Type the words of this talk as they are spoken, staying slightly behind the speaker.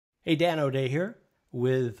Hey, Dan O'Day here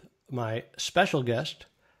with my special guest,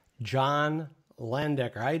 John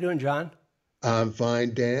Landecker. How you doing, John? I'm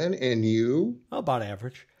fine, Dan, and you? About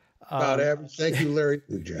average. About average. Thank you, Larry.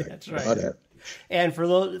 Good, Jack. That's right. About average. And for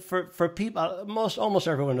those, for people, almost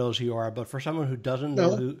everyone knows who you are, but for someone who doesn't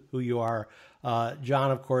know No, who you are,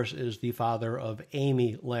 John, of course, is the father of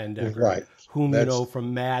Amy Landecker, right. whom you know That's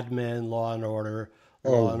from Mad Men, Law oh and Order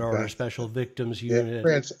God. Special Victims Yeah, Unit,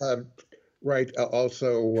 right.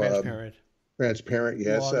 Also, Transparent, transparent. Law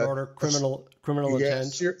Yes. and Order, A s- Criminal yeah,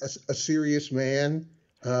 Intent. a serious man.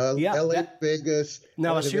 Yeah, L.A. that Vegas.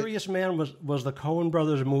 now a Quite a bit. Serious Man was the Coen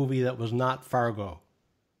Brothers movie that was not Fargo.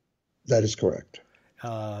 That is correct.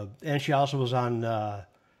 And she also was on Law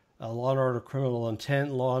and Order Criminal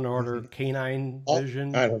Intent, Law and Order Mhm. Canine Oh,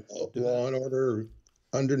 Vision. I don't know. Law and Order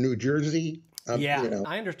under New Jersey. Yeah, You know.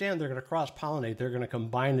 I understand they're going to cross pollinate. They're going to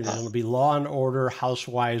combine it, and it'll be Law and Order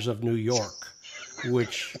Housewives of New York,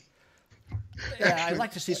 which yeah, I'd Actually,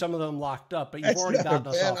 like to see some of them locked up, but you've that's already not a gotten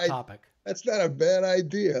us bad off idea. topic. That's not a bad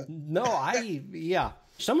idea. No, yeah.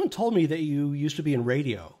 Someone told me that you used to be in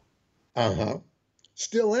radio. Uh-huh.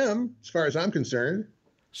 Still am, as far as I'm concerned.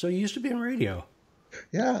 So you used to be in radio.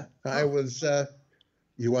 Yeah, I Huh. was.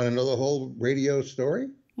 You want to know the whole radio story?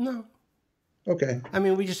 No. Okay. I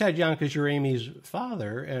mean, we just had John because you're Amy's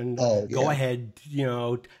father, and Oh, go yeah. ahead,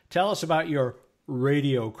 tell us about your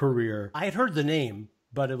radio career. I had heard the name,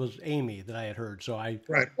 but it was Amy that I had heard, so Right,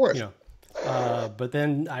 of you course. know, but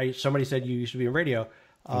then somebody said you used to be in radio,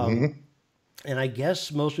 Hmm. and I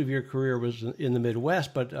guess most of your career was in the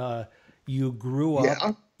Midwest, but you grew up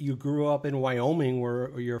Yeah. you grew up in Wyoming,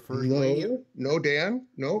 where your first radio. No, no, Dan.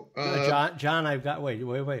 No. John, I've got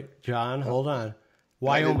wait, John, hold on, I didn't.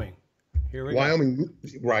 Wyoming. Here we go. Wyoming.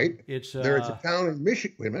 Right. It's There's a town in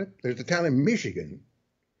Michigan. Wait a minute. There's a town in Michigan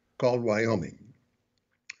called Wyoming,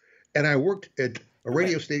 and I worked at a wait.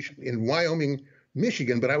 radio station in Wyoming,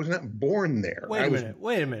 Michigan, but I was not born there. Wait I a was. minute.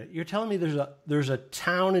 Wait a minute. You're telling me there's a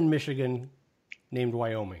town in Michigan named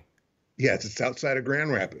Wyoming. Yes, it's outside of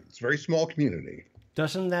Grand Rapids. It's a very small community.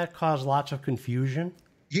 Doesn't that cause lots of confusion?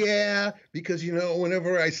 Yeah, because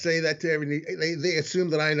whenever I say that to everybody, they assume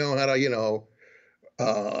that I know how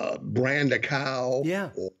to, brand a cow Yeah.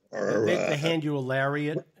 or They hand you a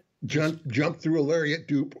lariat. jump through a lariat,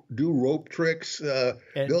 do rope tricks, And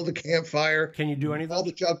build a campfire, can you do any of call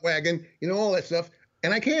the those? chuck wagon, all that stuff,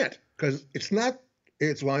 and I can't because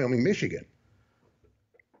it's Wyoming, Michigan.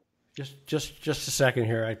 Just a second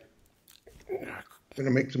here. Gonna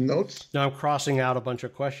make some notes. Now I'm crossing out a bunch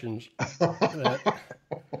of questions that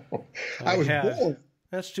I I was had. born.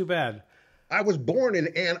 That's too bad. I was born in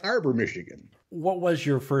Ann Arbor, Michigan. What was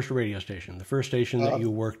your first radio station? The first station that Uh, you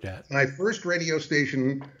worked at? My first radio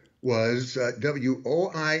station was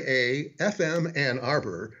WOIA FM Ann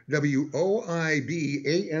Arbor, WOIB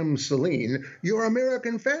AM Saline, your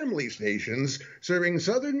American family stations serving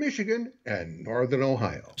southern Michigan and northern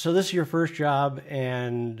Ohio. So this is your first job,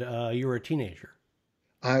 and you were a teenager.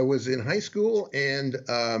 I was in high school, and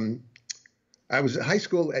I was at high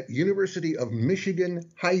school at University of Michigan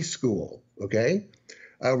High School, okay?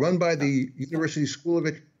 Run by the University School of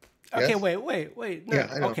It. Okay, Yes? wait. No, Yeah,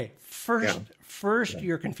 I know. okay. Yeah, First,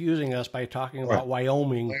 you're confusing us by talking right. about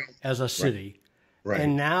Wyoming as a Right, city, right.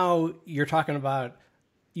 and now you're talking about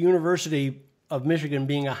University of Michigan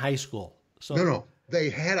being a high school. No, So no, they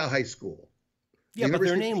had a high school. yeah, but their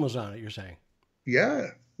University, name was on it. You're saying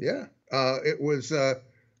yeah, yeah. It was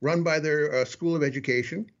run by their School of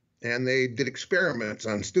Education, and they did experiments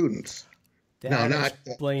on students. Now, that not,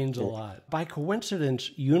 explains a lot. By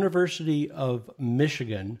coincidence, University of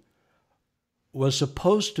Michigan was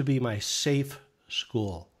supposed to be my safe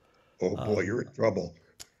school. oh boy, you're in trouble.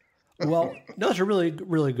 Well, no, it's a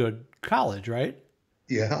really good college, right?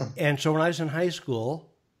 Yeah, And so when I was in high school,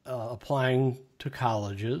 applying to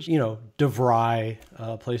colleges, DeVry,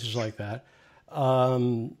 places like that,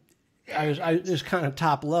 I was kind of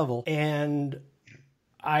top level, and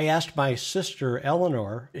I asked my sister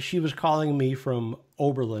Eleanor. She was calling me from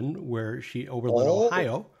Oberlin, Oberlin, oh,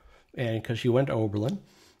 Ohio, and because she went to Oberlin.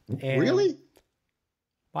 And really?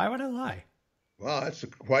 why would I lie? Wow, that's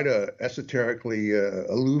quite a esoterically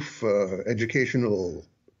aloof educational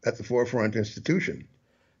at the forefront institution.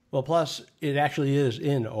 Well, plus it actually is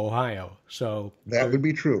in Ohio, so That would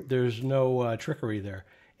be true. there's no trickery there.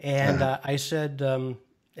 And I said,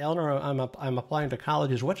 Eleanor, I'm applying to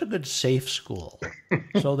colleges. What's a good safe school?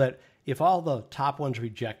 So that if all the top ones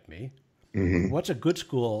reject me, what's a good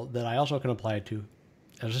school that I also can apply to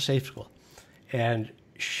as a safe school? And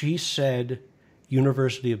she said,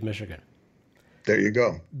 University of Michigan. There you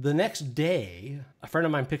go. The next day, a friend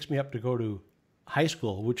of mine picks me up to go to high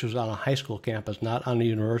school, which was on a high school campus, not on a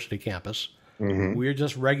university campus. Mm-hmm. We were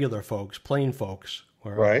just regular folks, plain folks,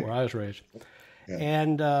 where I was raised. Yeah.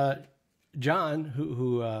 And John,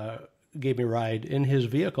 who gave me a ride in his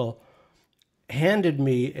vehicle, handed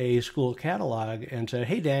me a school catalog and said,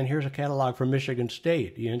 "Hey, Dan, here's a catalog from Michigan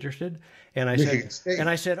State. You interested?" And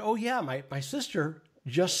I said, "Oh yeah, my sister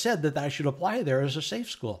just said that I should apply there as a safe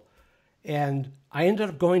school." And I ended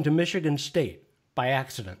up going to Michigan State by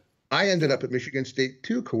accident. I ended up at Michigan State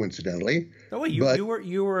too, coincidentally. Oh wait, you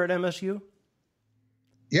were at MSU?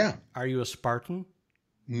 Yeah. Are you a Spartan?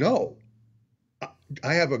 No.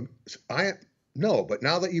 No, but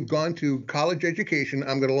now that you've gone to college education,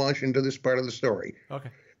 I'm going to launch into this part of the story. Okay.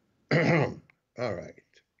 All right.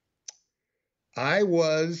 I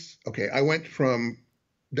went from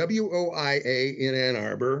WOIA in Ann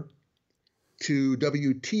Arbor to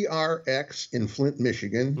WTRX in Flint,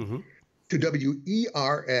 Michigan, to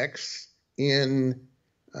WERX in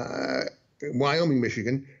Wyoming,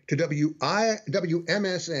 Michigan, to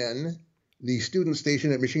WMSN, the student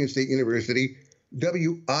station at Michigan State University,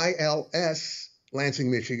 WILS,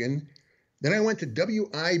 Lansing, Michigan. Then I went to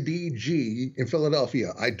WIBG in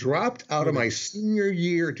Philadelphia. I dropped out of my senior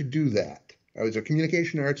year to do that. I was a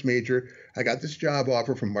communication arts major. I got this job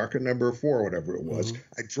offer from market number 4, whatever it was.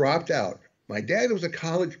 I dropped out. My dad was a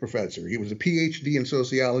college professor. He was a PhD in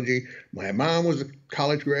sociology. My mom was a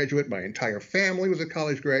college graduate. My entire family was a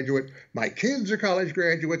college graduate. My kids are college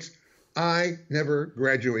graduates. I never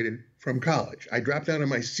graduated from college. I dropped out of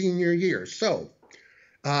my senior year. So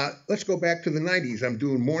let's go back to the 90s. I'm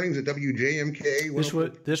doing mornings at WJMK.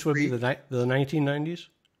 This would be the 1990s?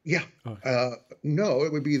 Yeah. Okay. No,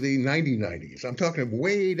 it would be the 90s. I'm talking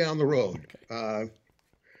way down the road. Okay.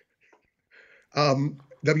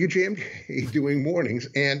 WJMK doing mornings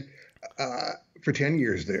and for 10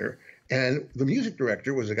 years there. And the music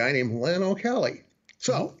director was a guy named Len O'Kelly.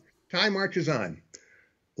 So time marches on.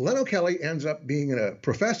 Len O'Kelly ends up being a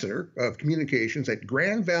professor of communications at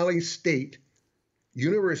Grand Valley State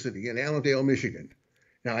University in Allendale, Michigan.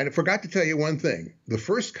 Now, I forgot to tell you one thing. The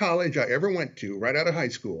first college I ever went to right out of high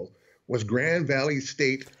school was Grand Valley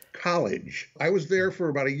State College. I was there for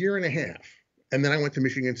about a year and a half, and then I went to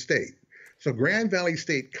Michigan State. So Grand Valley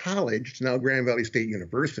State College, it's now Grand Valley State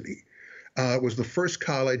University, was the first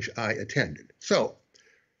college I attended. So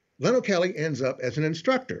Len O'Kelly ends up as an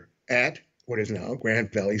instructor at what is now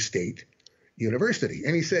Grand Valley State University.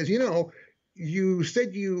 And he says, you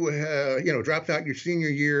said you dropped out your senior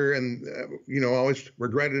year and, always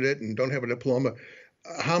regretted it and don't have a diploma.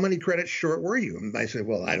 How many credits short were you? And I said,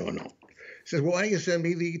 well, I don't know. He says, well, why don't you send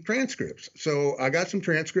me the transcripts? So I got some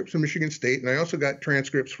transcripts from Michigan State, and I also got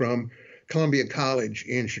transcripts from Columbia College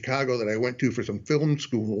in Chicago that I went to for some film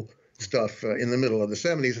school stuff in the middle of the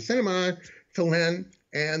 70s. I sent them on to Len,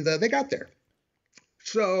 and they got there.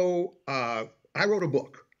 So I wrote a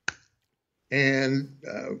book, and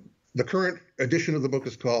the current edition of the book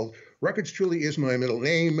is called Records Truly Is My Middle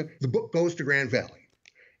Name. The book goes to Grand Valley.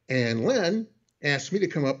 And Len asked me to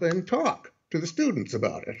come up and talk to the students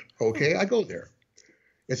about it. Okay, I go there.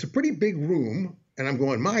 It's a pretty big room, and I'm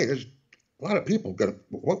going, there's a lot of people.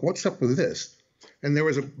 What's up with this? And there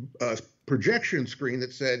was a projection screen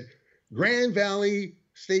that said, Grand Valley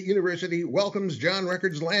State University welcomes John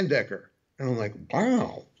Records Landecker. And I'm like,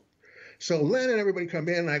 wow. So Len and everybody come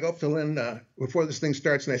in, and I go up to Len before this thing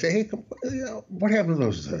starts, and I say, hey, what happened to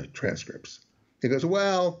those transcripts? He goes,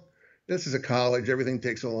 well, this is a college. Everything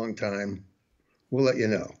takes a long time. We'll let you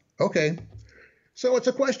know. Okay. So it's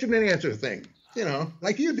a question and answer thing,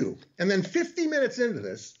 like you do. And then 50 minutes into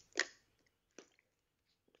this,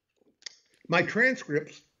 my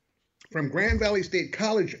transcripts from Grand Valley State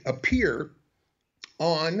College appear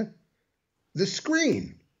on the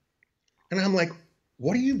screen. And I'm like,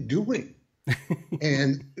 what are you doing?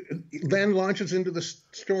 And then launches into the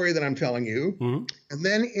story that I'm telling you, and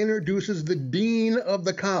then introduces the dean of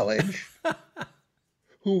the college,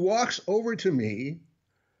 who walks over to me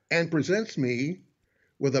and presents me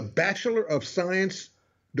with a Bachelor of Science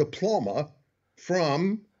diploma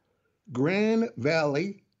from Grand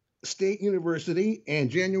Valley State University, and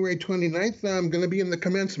January 29th, I'm going to be in the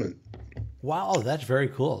commencement. Wow, that's very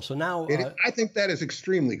cool. So now... I think that is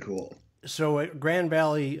extremely cool. So at Grand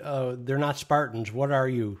Valley, they're not Spartans. What are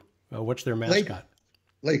you? What's their mascot?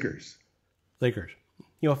 Lakers.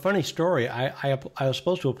 A funny story. I was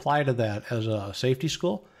supposed to apply to that as a safety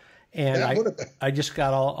school, and I just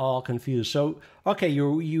got all confused. So, okay,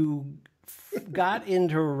 you got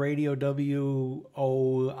into radio WOIA.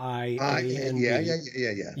 Yeah.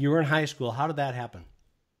 You were in high school. How did that happen?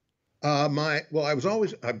 I've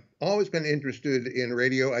always been interested in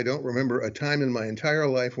radio. I don't remember a time in my entire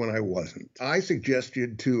life when I wasn't. I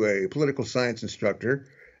suggested to a political science instructor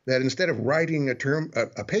that instead of writing a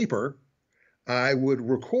paper, I would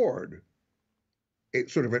record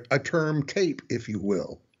sort of a term tape, if you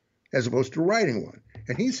will, as opposed to writing one.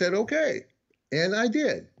 And he said, okay. And I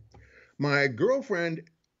did. My girlfriend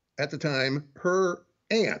at the time, her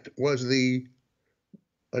aunt was the,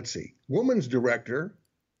 woman's director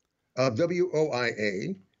of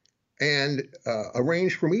WOIA, and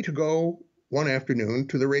arranged for me to go one afternoon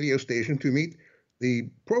to the radio station to meet the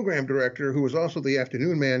program director, who was also the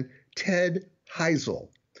afternoon man, Ted Heisel.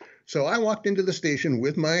 So I walked into the station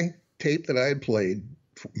with my tape that I had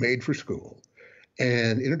made for school,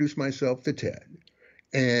 and introduced myself to Ted.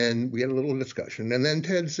 And we had a little discussion. And then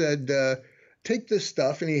Ted said, take this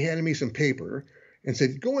stuff, and he handed me some paper and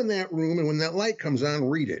said, go in that room, and when that light comes on,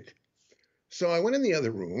 read it. So I went in the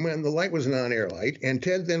other room, and the light was an on-air light, and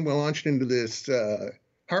Ted then launched into this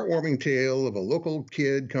heartwarming tale of a local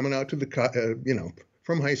kid coming out to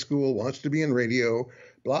from high school, wants to be in radio,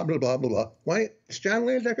 blah, blah, blah, blah, blah. Why, it's John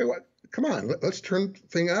Landecker. What? Come on, let's turn the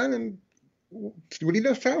thing on and see what he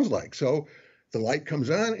does sounds like. So the light comes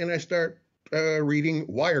on, and I start reading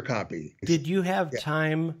wire copy. Did you have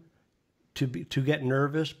time to get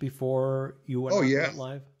nervous before you went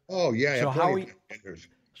live? Oh yeah.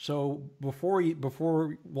 So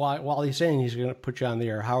while he's saying he's going to put you on the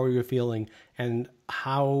air, how are you feeling, and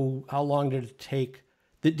how long did it take?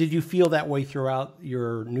 Did you feel that way throughout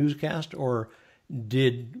your newscast, or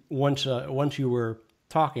did once you were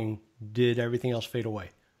talking, did everything else fade away?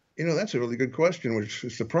 That's a really good question, which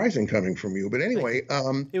is surprising coming from you. But anyway,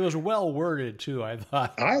 it was well worded too, I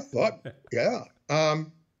thought. Yeah.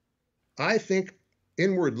 I think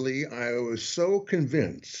inwardly I was so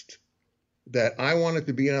convinced that I wanted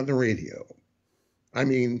to be on the radio. I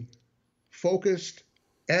mean, focused,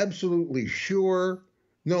 absolutely sure,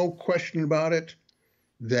 no question about it,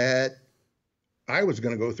 that I was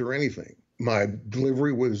going to go through anything. My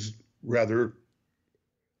delivery was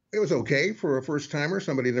it was okay for a first timer,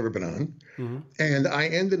 somebody had never been on. Mm-hmm. And I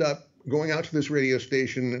ended up going out to this radio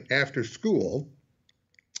station after school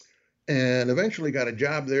and eventually got a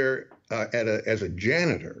job there as a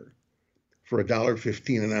janitor for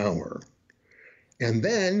 $1.15 an hour. And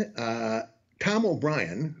then Tom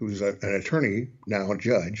O'Brien, who's an attorney, now a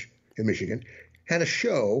judge in Michigan, had a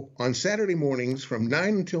show on Saturday mornings from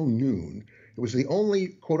 9 until noon. It was the only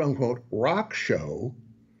quote unquote rock show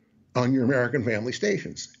on your American Family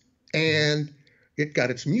stations. And it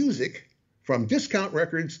got its music from discount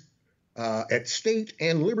records at State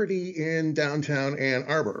and Liberty in downtown Ann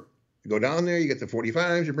Arbor. You go down there, you get the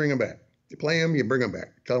 45s, you bring them back. You play them, you bring them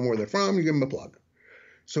back. Tell them where they're from, you give them a plug.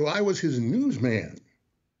 So I was his newsman.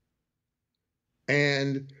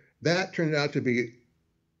 And that turned out to be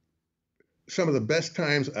some of the best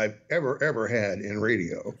times I've ever had in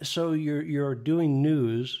radio. So you're doing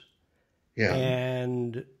news. Yeah.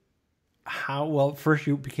 And first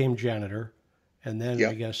you became janitor, and then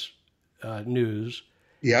I guess news.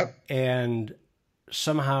 Yep. And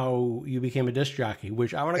somehow you became a disc jockey,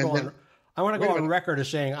 which I want to go on record as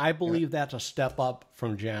saying I believe that's a step up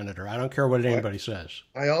from janitor. I don't care what anybody says.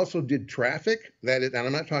 I also did traffic. And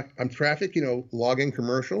I'm traffic, logging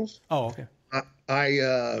commercials. Oh, okay. I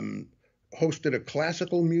hosted a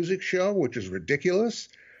classical music show, which is ridiculous.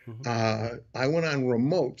 Mm-hmm. I went on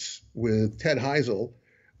remotes with Ted Heisel,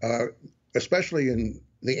 especially in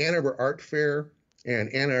the Ann Arbor Art Fair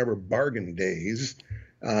and Ann Arbor Bargain Days,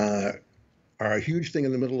 are a huge thing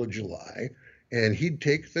in the middle of July. And he'd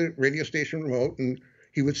take the radio station remote, and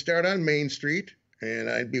he would start on Main Street, and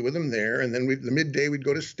I'd be with him there. And then the midday, we'd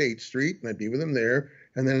go to State Street, and I'd be with him there.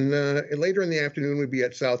 And then later in the afternoon, we'd be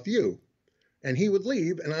at Southview. And he would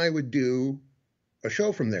leave, and I would do a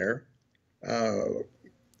show from there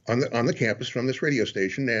on the campus from this radio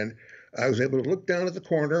station. And I was able to look down at the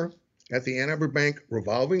corner at the Ann Arbor Bank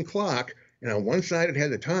revolving clock, and on one side it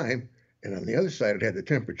had the time, and on the other side it had the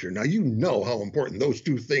temperature. Now, you know how important those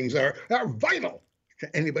two things are vital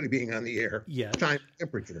to anybody being on the air. Yeah. Time,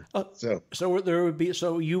 temperature.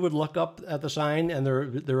 So you would look up at the sign, and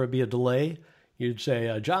there would be a delay. You'd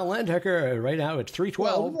say, John Landecker, right now it's 3:12.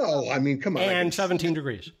 Well, no, I mean, come on. And 17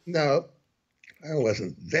 degrees. No, I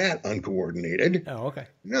wasn't that uncoordinated. Oh, okay.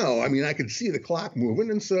 No, I mean, I could see the clock moving,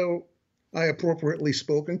 and so I appropriately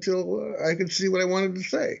spoke until I could see what I wanted to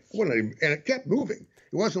say. And it kept moving.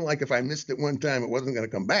 It wasn't like if I missed it one time, it wasn't going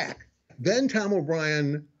to come back. Then Tom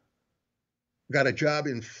O'Brien got a job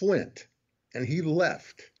in Flint, and he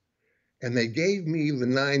left. And they gave me the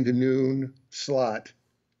 9 to noon slot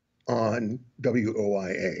on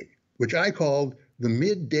WOIA, which I called the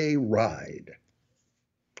midday ride.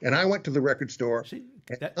 And I went to the record store. See,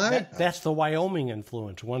 that's the Wyoming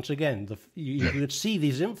influence. Once again, you could see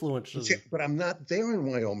these influences. But I'm not there in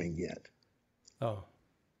Wyoming yet. Oh,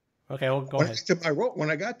 okay. Well, go ahead. When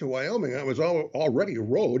I got to Wyoming, I was already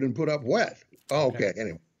rode and put up wet. Okay.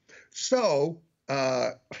 Anyway, so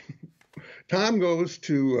Tom goes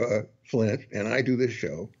to Flint, and I do this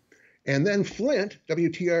show. And then Flint,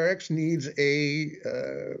 WTRX, needs a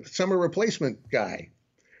summer replacement guy.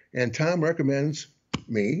 And Tom recommends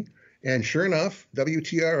me. And sure enough,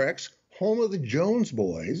 WTRX, home of the Jones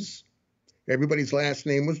boys, everybody's last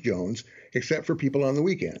name was Jones, except for people on the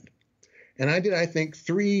weekend. And I did, I think,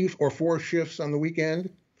 3 or 4 shifts on the weekend.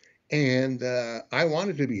 And I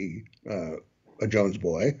wanted to be a Jones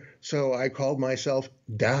boy. So I called myself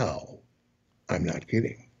Dow. I'm not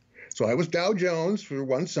kidding. So I was Dow Jones for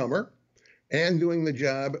one summer and doing the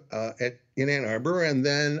job in Ann Arbor. And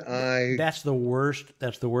then That's the worst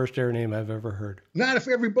air name I've ever heard. Not if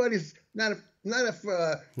it's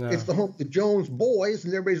the home of the Jones boys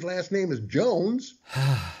and everybody's last name is Jones.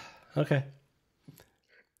 Okay.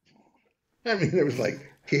 I mean, there was like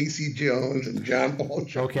Casey Jones and John Paul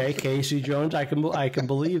Jones. Okay, Casey Jones, I can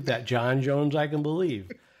believe that. John Jones, I can believe.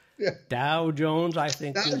 Yeah. Dow Jones, I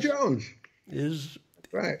think. Dow Jones is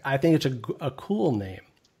right. I think it's a cool name.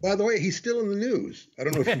 By the way, he's still in the news. I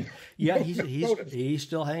don't know if you yeah, he's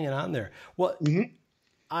still hanging on there. Well,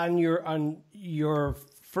 on your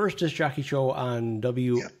first disc jockey show on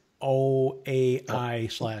WOAI/B,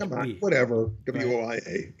 whatever,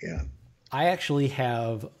 WOIA, yeah. I actually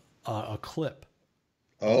have a clip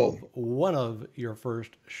of one of your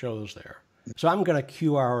first shows there. So I'm going to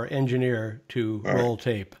cue our engineer to roll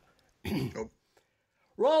tape.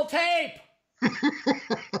 Roll tape!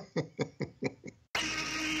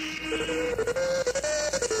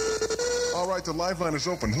 All right, the live line is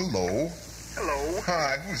open. Hello. Hello.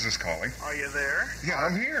 Hi, who's this calling? Are you there? Yeah,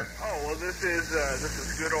 I'm here. Oh, well, this is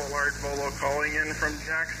good old Art Volo calling in from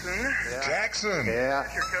Jackson. Yeah. Jackson. Yeah.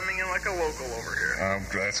 You're coming in like a local over here.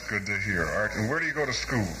 That's good to hear. Art, and where do you go to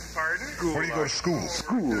school? Pardon? Where do you go to school?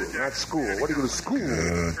 School, not school. Where do you go to school?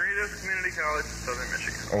 Greatest Community College in Southern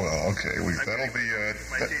Michigan. Oh, well, okay. That'll be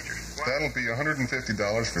my teachers. That'll be $150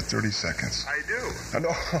 for 30 seconds. I do. I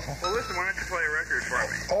know. Well, listen, why don't you play a record for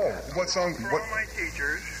me? Oh, what song? For what? all my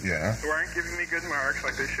teachers Yeah. who aren't giving me good marks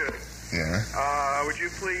like they should. Yeah. Would you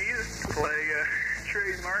please play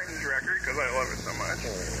Trey Martin's record, because I love it so much.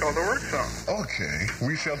 It's called The Work Song. Okay,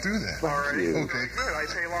 we shall do that. All right. Okay. Good. I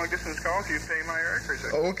pay long distance calls. You pay my records.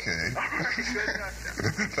 Okay. All right. Good enough.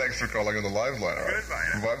 Thanks for calling on the live line. All right.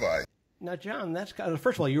 Goodbye. Bye-bye. Now, John, that's kind of,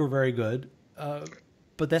 first of all, you were very good,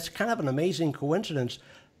 but that's kind of an amazing coincidence.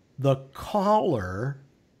 The caller,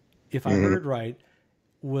 if I heard right,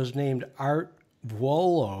 was named Art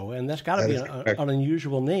Volo, and that's got to be an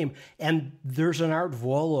unusual name. And there's an Art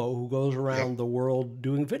Volo who goes around the world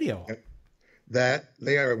doing video. That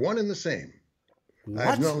they are one and the same.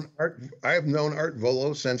 What? I have known Art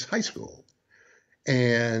Volo since high school.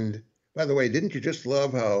 And by the way, didn't you just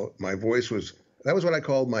love how my voice was? That was what I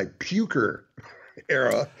called my puker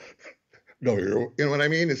era. No, you know what I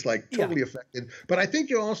mean? It's like totally affected. But I think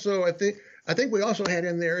I think we also had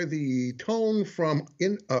in there the tone from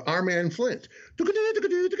Our Man Flint. Yep,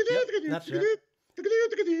 that's it.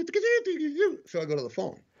 So I go to the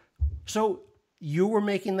phone. So you were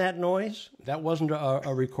making that noise? That wasn't a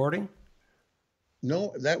recording?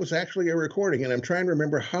 No, that was actually a recording, and I'm trying to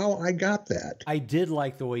remember how I got that. I did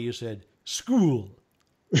like the way you said, school.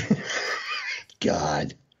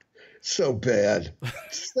 God, so bad.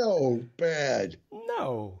 So bad.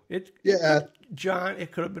 No. John,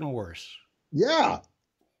 it could have been worse. Yeah.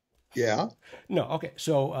 Yeah. No, okay.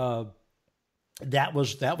 So that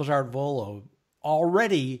was Art Volo.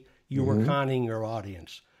 Already you were conning your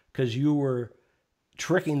audience because you were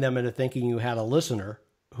tricking them into thinking you had a listener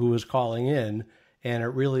who was calling in, and it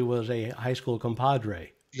really was a high school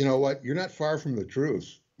compadre. You know what? You're not far from the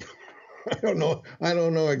truth. I don't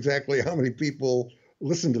know exactly how many people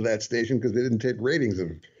listened to that station because they didn't take ratings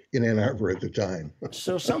in Ann Arbor at the time.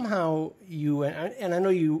 So somehow you, and I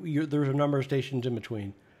know there's a number of stations in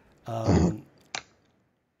between. When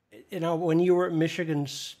you were at Michigan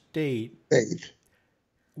State,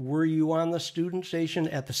 were you on the student station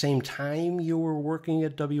at the same time you were working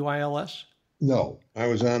at WILS? No, I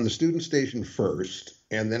was on the student station first,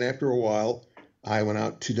 and then after a while, I went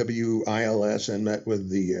out to WILS and met with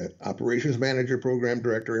the operations manager, program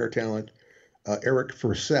director, air talent, Eric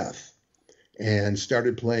Forseth, and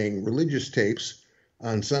started playing religious tapes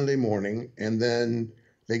on Sunday morning. And then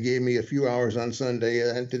they gave me a few hours on Sunday.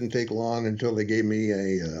 That didn't take long until they gave me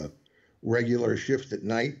a regular shift at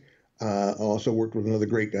night. I also worked with another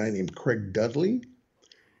great guy named Craig Dudley.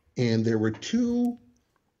 And there were two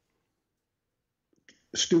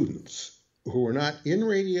students who were not in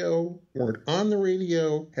radio, weren't on the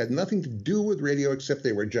radio, had nothing to do with radio except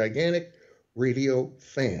they were gigantic radio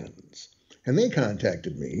fans. And they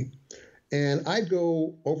contacted me, and I'd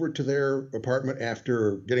go over to their apartment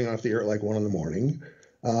after getting off the air at like 1 a.m,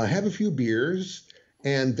 have a few beers,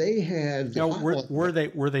 and they had... Now, were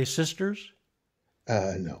they sisters?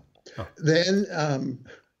 No. Oh. Then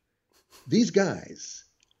these guys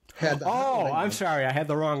had the I'm sorry. I had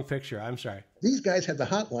the wrong picture. I'm sorry. These guys had the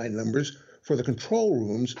hotline numbers for the control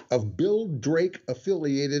rooms of Bill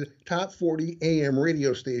Drake-affiliated top 40 AM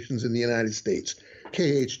radio stations in the United States.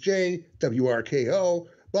 KHJ, WRKO,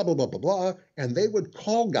 blah, blah, blah, blah, blah. And they would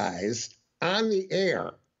call guys on the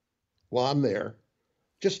air while I'm there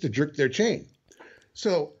just to jerk their chain.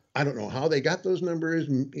 So I don't know how they got those numbers.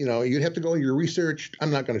 You know, you'd have to go in your research.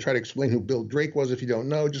 I'm not going to try to explain who Bill Drake was if you don't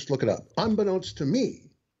know. Just look it up. Unbeknownst to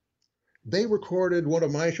me, they recorded one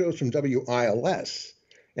of my shows from WILS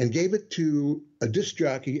and gave it to a disc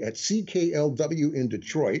jockey at CKLW in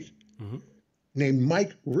Detroit named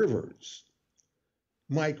Mike Rivers.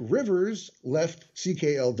 Mike Rivers left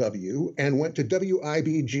CKLW and went to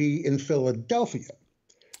WIBG in Philadelphia.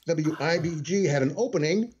 WIBG had an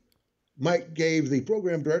opening. Mike gave the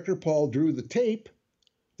program director, Paul Drew, the tape.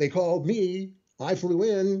 They called me. I flew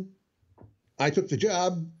in. I took the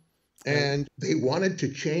job. And they wanted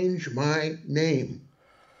to change my name.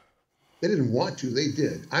 They didn't want to. They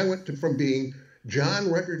did. I went from being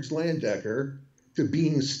John Records Landecker to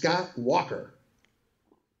being Scott Walker.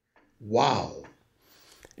 Wow.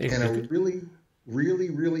 And a really, really,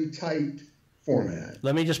 really tight format.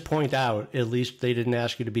 Let me just point out, at least they didn't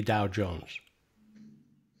ask you to be Dow Jones.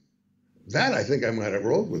 That I think I might have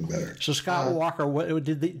rolled with better. So Scott Walker, what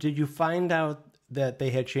did you find out that they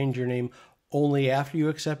had changed your name only after you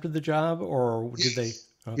accepted the job, or did they?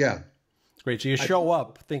 Okay. Yeah. Great. So you show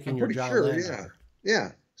up thinking you're John Landecker.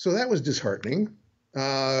 Yeah. So that was disheartening.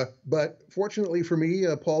 But fortunately for me,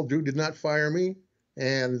 Paul Drew did not fire me.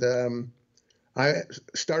 And I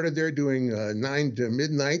started there doing 9 to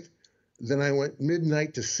midnight. Then I went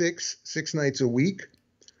midnight to 6 nights a week.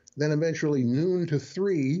 Then eventually noon to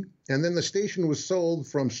 3. And then the station was sold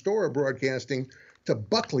from Stora Broadcasting to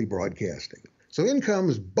Buckley Broadcasting. So in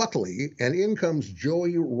comes Buckley, and in comes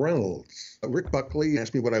Joey Reynolds. Rick Buckley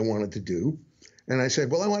asked me what I wanted to do, and I said,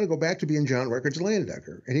 well, I want to go back to being John Records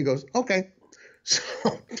Landecker. And he goes, okay.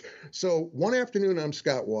 So one afternoon, I'm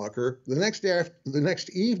Scott Walker. The next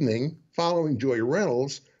evening, following Joey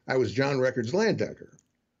Reynolds, I was John Records Landecker.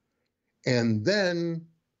 And then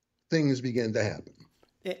things began to happen.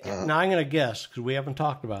 Now, I'm going to guess, because we haven't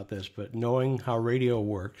talked about this, but knowing how radio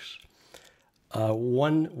works,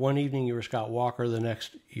 one evening you were Scott Walker, the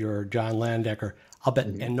next you're John Landecker. I'll bet,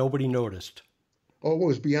 and nobody noticed. Oh, it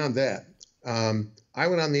was beyond that. I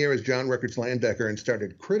went on the air as John Records Landecker and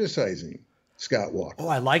started criticizing Scott Walker. Oh,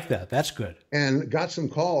 I like that. That's good. And got some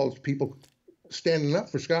calls, people standing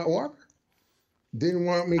up for Scott Walker. Didn't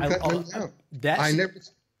want me cutting him down.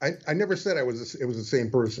 I never said it was the same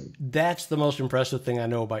person. That's the most impressive thing I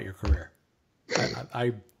know about your career.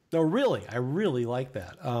 I really like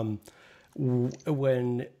that.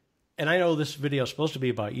 And I know this video is supposed to be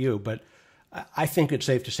about you, but I think it's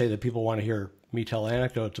safe to say that people want to hear me tell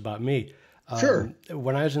anecdotes about me. Sure.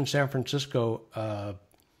 When I was in San Francisco,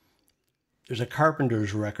 there's a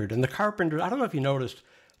Carpenters record, and the Carpenters, I don't know if you noticed,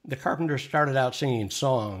 the Carpenters started out singing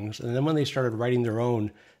songs, and then when they started writing their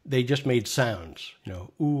own, they just made sounds,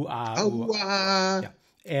 ooh, ah, ooh, ah. Yeah.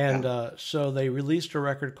 And so they released a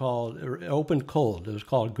record called, it opened cold. It was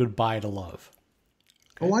called Goodbye to Love.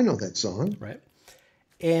 Okay? Oh, I know that song. Right.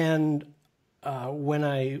 And when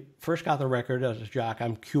I first got the record as a jock,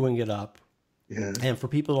 I'm queuing it up. Yeah. And for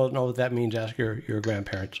people who don't know what that means, ask your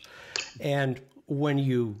grandparents. And when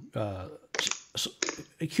you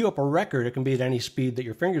queue up a record, it can be at any speed that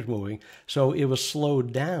your finger's moving. So it was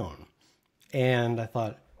slowed down. And I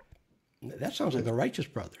thought, that sounds like the Righteous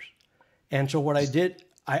Brothers. And so what I did,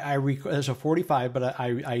 it's a 45, but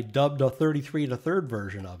I dubbed a 33 to third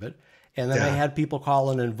version of it. And then I had people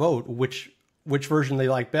call in and vote which version they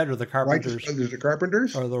like better, the Carpenters. Righteous Brothers, the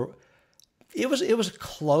Carpenters? Or it was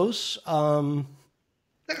close. You know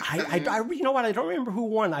what? I don't remember who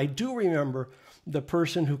won. I do remember the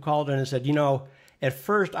person who called in and said, at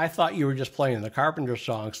first I thought you were just playing the Carpenters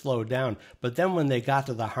song slowed down, but then when they got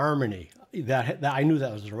to the harmony, that I knew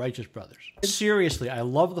that was the Righteous Brothers. Seriously, I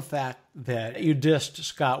love the fact that you dissed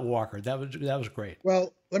Scott Walker. That was great.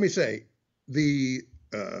 Well, let me say, the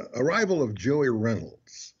arrival of Joey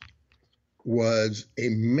Reynolds was a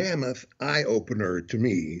mammoth eye-opener to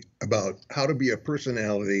me about how to be a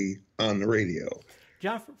personality on the radio.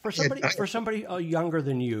 John, for somebody younger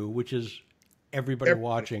than you, which is everybody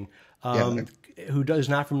watching, who is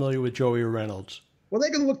not familiar with Joey Reynolds. Well, they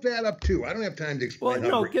can look that up too. I don't have time to explain.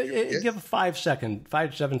 Well, no, give a 5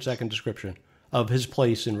 to 7 second description of his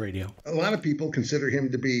place in radio. A lot of people consider him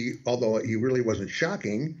to be, although he really wasn't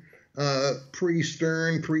shocking,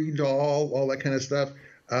 pre-Stern, pre-Dahl, all that kind of stuff.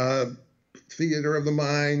 Theater of the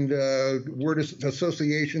mind, word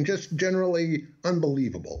association, just generally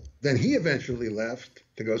unbelievable. Then he eventually left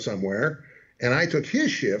to go somewhere, and I took his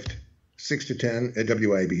shift, 6 to 10 at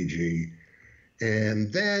WIBG,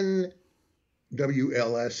 and then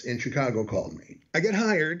WLS in Chicago called me. I get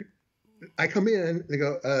hired. I come in, they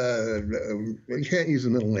go, you can't use the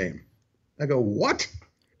middle name. I go, what?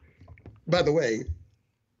 By the way,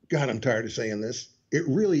 God, I'm tired of saying this. It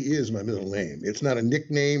really is my middle name. It's not a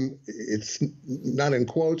nickname. It's not in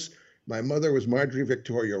quotes. My mother was Marjorie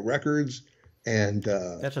Victoria Records, and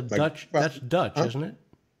that's Dutch. That's Dutch, isn't it?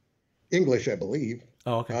 English, I believe.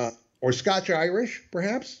 Oh, okay. Or Scotch-Irish,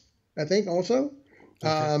 perhaps. I think also.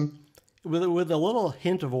 Okay. With a little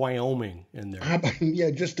hint of Wyoming in there.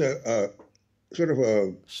 Yeah, just a sort of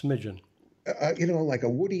a smidgen. Like a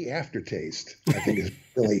woody aftertaste. I think is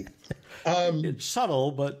really. It's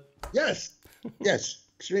subtle, but yes,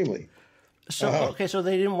 extremely. So okay, so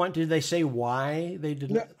they didn't want. Did they say why they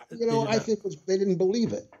didn't? No, I think they didn't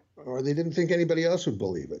believe it, or they didn't think anybody else would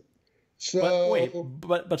believe it. So,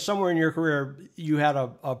 but somewhere in your career, you had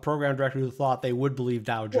a program director who thought they would believe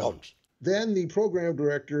Dow Jones. Then the program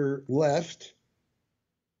director left,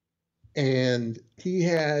 and he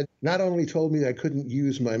had not only told me I couldn't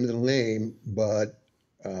use my middle name, but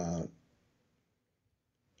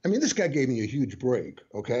this guy gave me a huge break,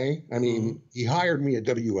 okay? He hired me at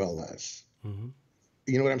WLS. Mm-hmm.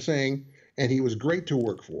 You know what I'm saying? And he was great to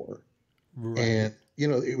work for. Right. And,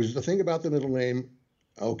 it was the thing about the middle name,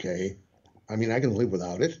 okay, I can live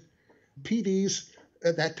without it. PDs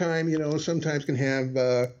at that time, sometimes can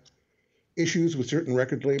have issues with certain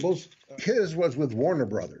record labels. His was with Warner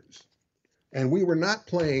Brothers. And we were not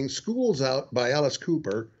playing Schools Out by Alice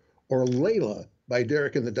Cooper or Layla by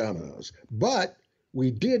Derek and the Dominoes. But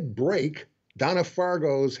we did break Donna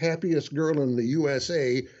Fargo's Happiest Girl in the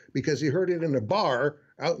USA because he heard it in a bar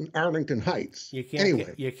out in Arlington Heights. You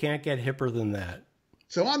can't get hipper than that.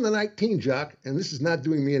 So I'm the 19 jock, and this is not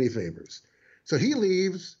doing me any favors. So he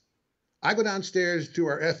leaves. I go downstairs to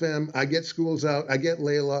our FM. I get Schools Out. I get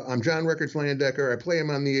Layla. I'm John Records Landecker. I play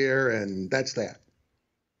him on the air, and that's that.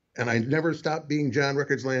 And I never stopped being John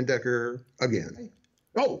Records Landecker again.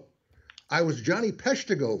 Oh, I was Johnny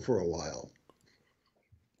Peshtigo for a while.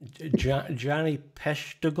 Johnny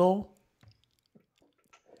Peshtigo?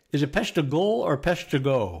 Is it Peshtigo or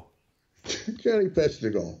Peshtigo? Johnny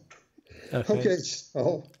Peshtigo. Okay,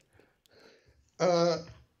 so...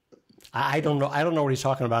 I don't know. I don't know what he's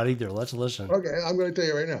talking about either. Let's listen. Okay, I'm going to tell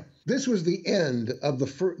you right now. This was the end of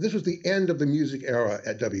the music era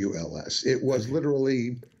at WLS. It was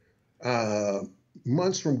literally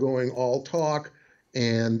months from going all talk,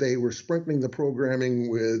 and they were sprinkling the programming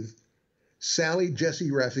with Sally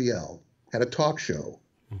Jesse Raphael had a talk show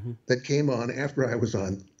that came on after I was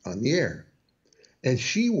on the air, and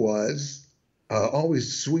she was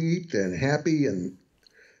always sweet and happy, and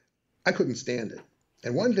I couldn't stand it.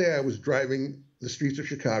 And one day I was driving the streets of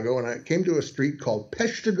Chicago, and I came to a street called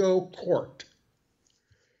Peshtigo Court.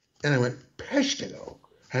 And I went, Peshtigo?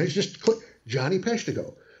 I was just Johnny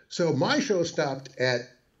Peshtigo. So my show stopped at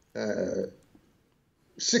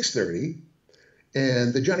 6:30,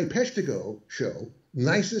 and the Johnny Peshtigo show,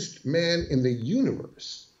 Nicest Man in the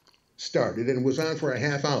Universe, started and was on for a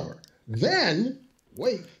half hour. Then,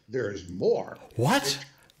 wait, there's more. What?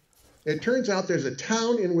 It turns out there's a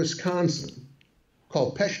town in Wisconsin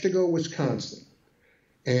called Peshtigo, Wisconsin.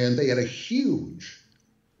 And they had a huge,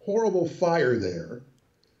 horrible fire there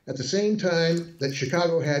at the same time that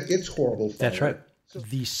Chicago had its horrible fire. That's right.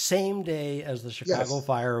 The same day as the Chicago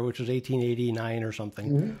fire, which was 1889 or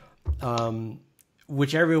something,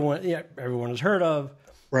 which everyone has heard of.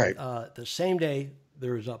 Right. The same day,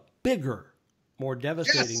 there was a bigger, more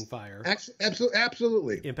devastating fire.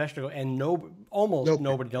 Absolutely. In Peshtigo, and almost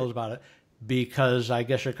nobody knows about it, because I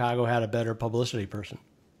guess Chicago had a better publicity person.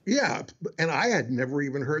 Yeah, and I had never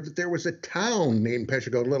even heard that there was a town named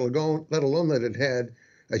Peshtigo, let alone that it had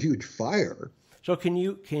a huge fire. So can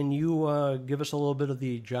you give us a little bit of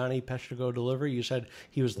the Johnny Peshtigo delivery? You said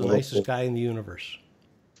he was the nicest guy in the universe.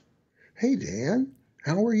 Hey, Dan,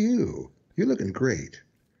 how are you? You're looking great.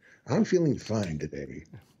 I'm feeling fine today.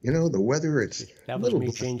 You know, the weather, it's That a was little me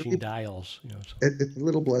blustery. changing dials. You know, so. It's a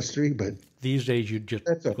little blustery, but These days you'd just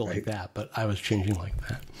That's go okay. like that, but I was changing like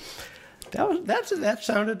that. That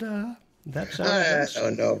sounded I nice.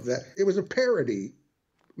 don't know. It was a parody,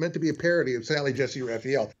 meant to be a parody of Sally Jesse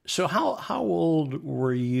Raphael. So how old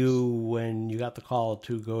were you when you got the call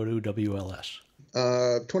to go to WLS?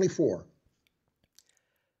 24.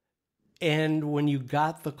 And when you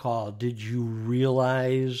got the call, did you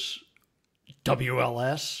realize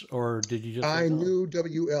WLS, or did you just? I think, oh, knew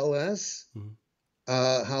WLS.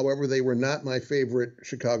 However, they were not my favorite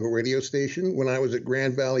Chicago radio station. When I was at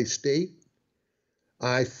Grand Valley State,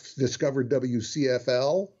 I discovered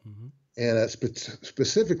WCFL and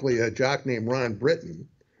specifically a jock named Ron Britton.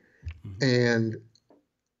 And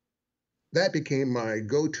that became my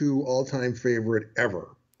go-to all-time favorite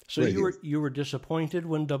ever. So you were disappointed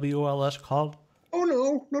when WLS called? Oh,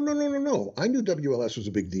 no. I knew WLS was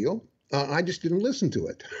a big deal. I just didn't listen to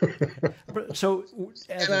it. So,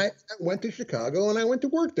 I went to Chicago and I went to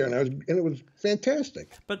work there, and it was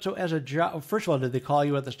fantastic. But so as a job, first of all, did they call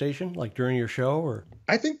you at the station, like during your show, or?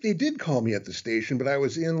 I think they did call me at the station, but I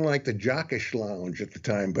was in like the Jockish Lounge at the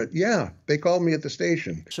time. But yeah, they called me at the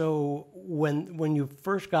station. So when you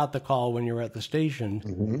first got the call when you were at the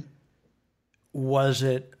station, was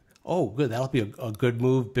it, oh, good, that'll be a good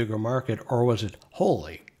move, bigger market, or was it,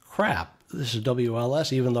 holy crap, this is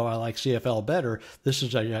WLS, even though I like CFL better, this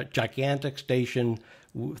is a gigantic station,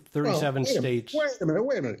 37 states. Wait a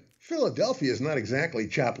minute. Philadelphia is not exactly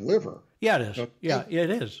chopped liver. Yeah, it is. Okay. Yeah,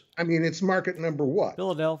 it is. I mean, it's market number what?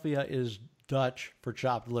 Philadelphia is Dutch for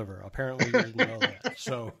chopped liver. Apparently you didn't know that.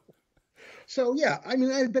 So yeah, I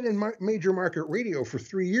mean, I've been in major market radio for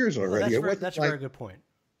 3 years already. Well, that's a very good point.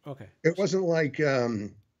 Okay. It wasn't like, let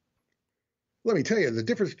me tell you, the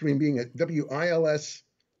difference between being at WILS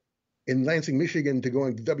in Lansing, Michigan to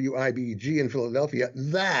going to WIBG in Philadelphia,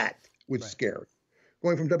 that was scary.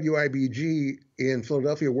 Going from WIBG in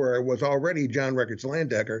Philadelphia, where I was already John Records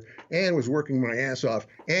Landecker and was working my ass off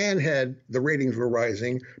and had the ratings were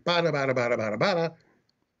rising, I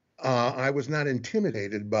was not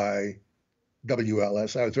intimidated by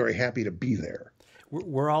WLS. I was very happy to be there.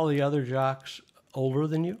 Were all the other jocks older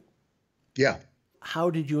than you? Yeah. How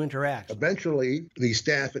did you interact? Eventually, the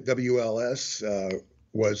staff at WLS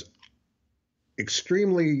was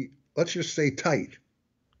extremely, let's just say, tight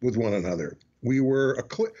with one another. We were a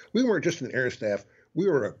clique. We weren't just an air staff. We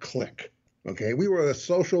were a clique. Okay, we were a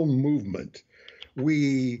social movement.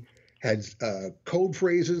 We had code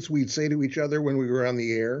phrases we'd say to each other when we were on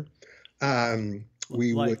the air.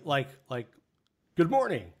 We like good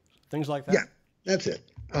morning, things like that. Yeah, that's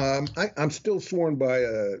it. I'm still sworn by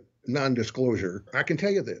non-disclosure. I can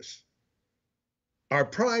tell you this: our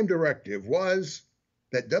prime directive was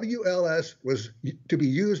that WLS was to be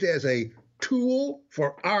used as a tool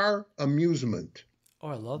for our amusement. Oh,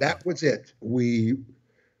 I love that. That was it. We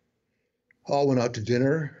all went out to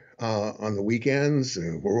dinner on the weekends.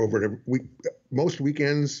 We're over to most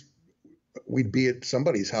weekends we'd be at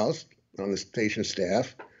somebody's house on the station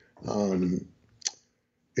staff.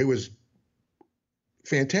 It was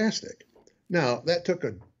fantastic. Now that took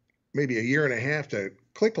maybe a year and a half to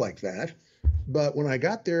click like that. But when I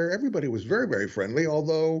got there, everybody was very, very friendly,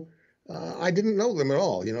 although I didn't know them at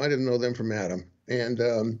all. You know, I didn't know them from Adam. And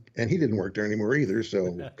he didn't work there anymore either.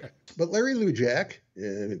 So, but Larry Lujak,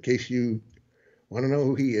 in case you want to know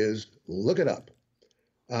who he is, look it up.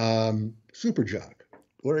 Super jock.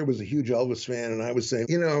 Larry was a huge Elvis fan, and I was saying,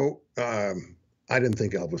 I didn't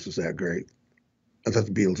think Elvis was that great. I thought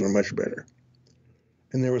the Beatles were much better.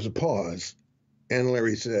 And there was a pause, and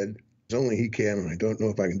Larry said, only he can, and I don't know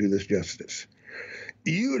if I can do this justice.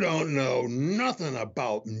 You don't know nothing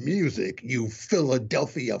about music, you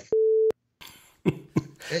Philadelphia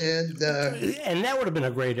And that would have been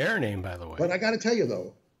a great air name, by the way. But I got to tell you,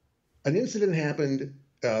 though, an incident happened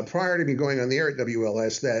prior to me going on the air at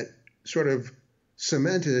WLS that sort of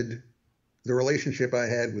cemented the relationship I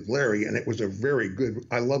had with Larry, and it was a very good,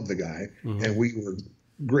 I loved the guy, and we were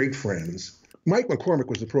great friends. Mike McCormick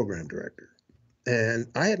was the program director, and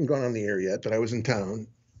I hadn't gone on the air yet, but I was in town,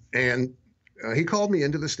 and he called me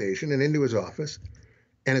into the station and into his office,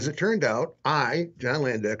 and as it turned out, I, John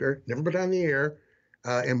Landecker, never been on the air,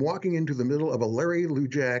 am walking into the middle of a Larry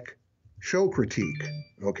Lujak show critique,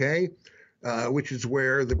 okay, which is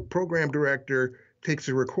where the program director takes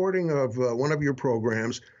a recording of one of your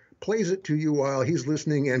programs, plays it to you while he's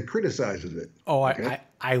listening, and criticizes it. Oh, okay?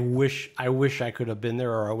 I wish I could have been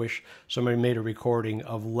there, or I wish somebody made a recording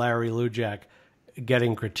of Larry Lujak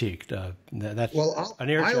getting critiqued. That's an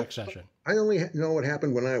air check session. I only know what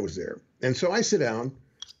happened when I was there. And so I sit down,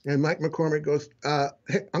 and Mike McCormick goes,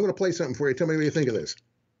 hey, I'm going to play something for you. Tell me what you think of this.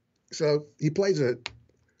 So he plays a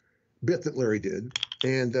bit that Larry did,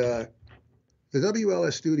 and the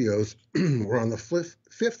WLS studios were on the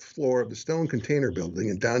fifth floor of the Stone Container Building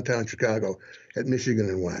in downtown Chicago at Michigan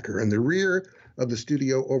and Wacker, and the rear of the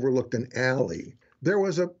studio overlooked an alley. There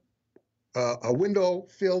was a window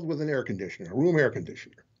filled with an air conditioner, a room air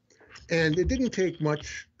conditioner. And it didn't take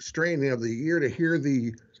much straining of the ear to hear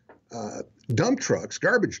the dump trucks,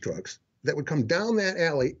 garbage trucks, that would come down that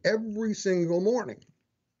alley every single morning.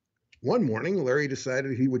 One morning, Larry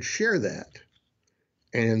decided he would share that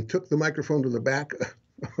and took the microphone to the back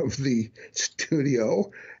of the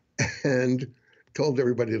studio and told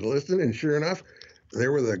everybody to listen. And sure enough,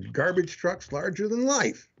 there were the garbage trucks larger than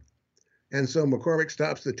life. And so McCormick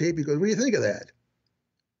stops the tape. He goes, "What do you think of that?"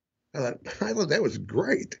 I thought that was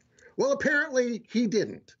great. Well, apparently he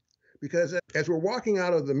didn't, because as we're walking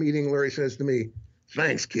out of the meeting, Larry says to me,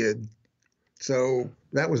 "Thanks, kid." So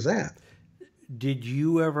that was that. Did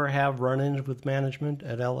you ever have run-ins with management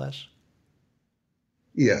at LS?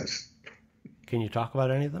 Yes. Can you talk about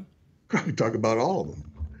any of them? I could talk about all of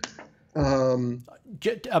them.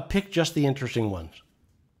 Pick just the interesting ones.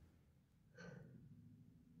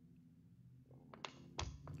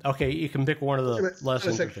 Okay, you can pick one of the less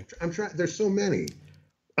interesting. I'm trying. There's so many.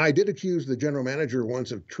 I did accuse the general manager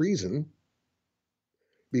once of treason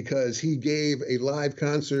because he gave a live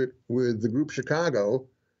concert with the group Chicago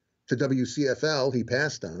to WCFL. He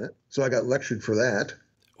passed on it, so I got lectured for that.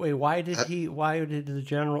 Wait, why did the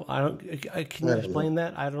general? Can you explain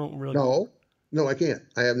that? I don't really. No, I can't.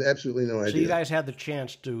 I have absolutely no idea. So you guys had the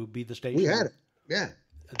chance to be the station. We had it. Yeah.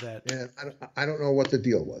 And I don't know what the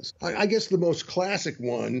deal was. I guess the most classic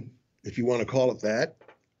one, if you want to call it that,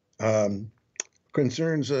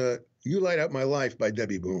 concerns "You Light Up My Life" by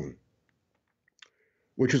Debbie Boone,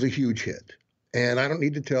 which is a huge hit. And I don't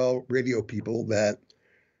need to tell radio people that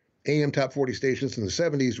AM top 40 stations in the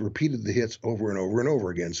 70s repeated the hits over and over and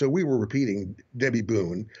over again. So we were repeating Debbie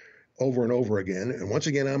Boone over and over again. And once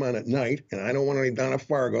again, I'm on at night, and I don't want any Donna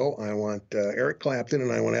Fargo. I want Eric Clapton,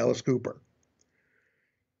 and I want Alice Cooper.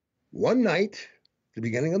 One night, the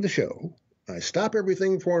beginning of the show, I stop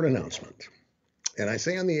everything for an announcement. And I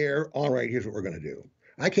say on the air, "All right, here's what we're going to do."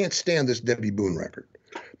 I can't stand this Debbie Boone record,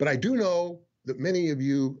 but I do know that many of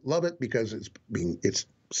you love it because it's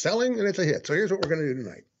selling and it's a hit. So here's what we're going to do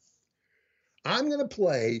tonight. I'm going to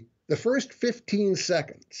play the first 15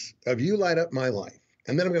 seconds of "You Light Up My Life,"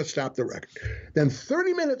 and then I'm going to stop the record. Then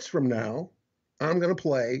 30 minutes from now, I'm going to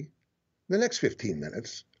play the next 15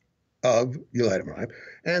 minutes of "You Light Up My Life,"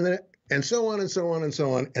 and so on and so on and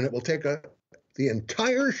so on, and it will take the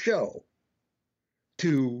entire show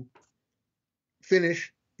to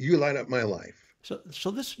finish "You Light Up My Life." So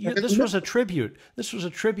this was a tribute. This was a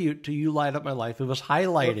tribute to "You Light Up My Life." It was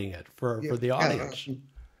highlighting it for the audience.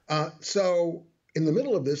 So in the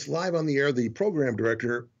middle of this, live on the air, the program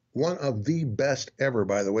director, one of the best ever,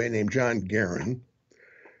 by the way, named John Guerin,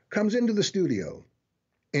 comes into the studio,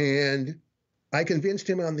 and I convinced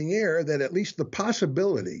him on the air that at least the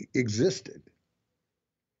possibility existed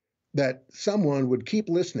that someone would keep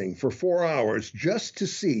listening for 4 hours just to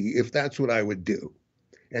see if that's what I would do.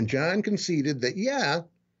 And John conceded that, yeah,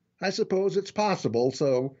 I suppose it's possible,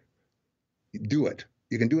 so do it.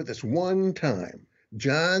 You can do it this one time.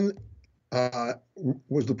 John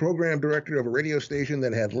was the program director of a radio station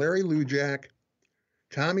that had Larry Lujak,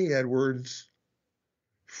 Tommy Edwards,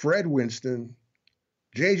 Fred Winston,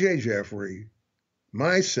 J.J. Jeffrey,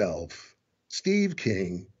 myself, Steve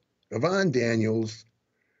King, Yvonne Daniels.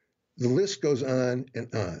 The list goes on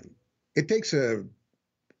and on. It takes a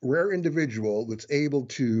rare individual that's able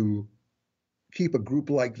to keep a group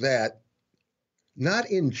like that, not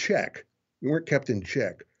in check. We weren't kept in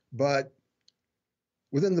check, but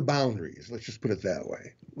within the boundaries. Let's just put it that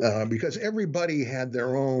way. Because everybody had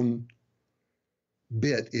their own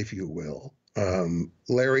bit, if you will.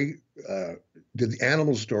 Larry did the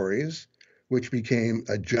animal stories, which became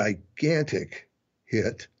a gigantic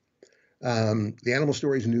hit. The Animal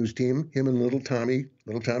Stories news team, him and Little Tommy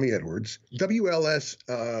Edwards. WLS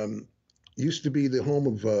used to be the home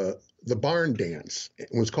of the barn dance. It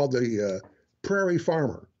was called the Prairie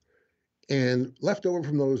Farmer. And left over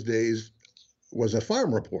from those days was a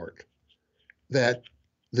farm report that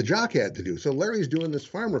the jock had to do. So Larry's doing this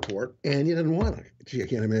farm report, and he didn't want it. Gee, I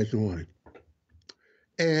can't imagine why.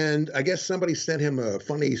 And I guess somebody sent him a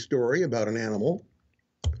funny story about an animal,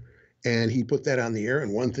 and he put that on the air,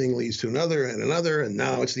 and one thing leads to another, and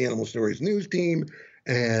now it's the Animal Stories news team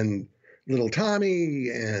and Little Tommy,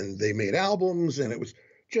 and they made albums, and it was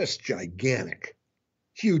just gigantic.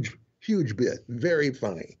 Huge bit. Very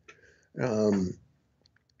funny.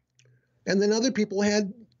 And then other people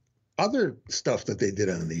had other stuff that they did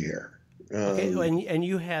on the air. Okay, and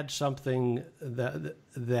you had something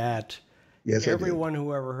that Yes, everyone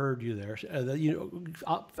who ever heard you there,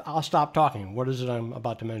 I'll stop talking. What is it I'm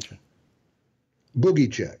about to mention?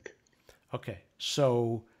 Boogie check. Okay,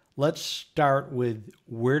 so let's start with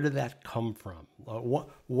where did that come from?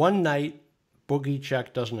 One night, boogie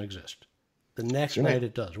check doesn't exist. The next night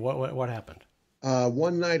it does. What happened?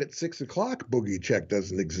 One night at 6 o'clock, boogie check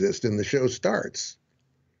doesn't exist, and the show starts.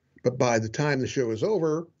 But by the time the show is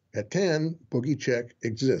over at 10, boogie check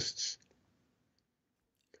exists.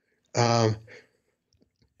 And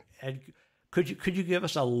could you give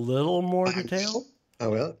us a little more detail?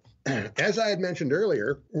 Well, as I had mentioned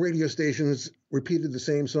earlier, radio stations repeated the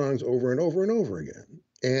same songs over and over and over again.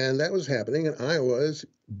 And that was happening, and I was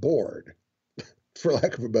bored, for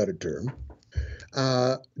lack of a better term.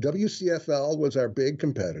 WCFL was our big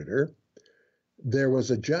competitor. There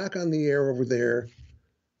was a jock on the air over there.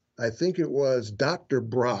 I think it was Dr.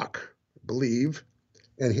 Brock, I believe,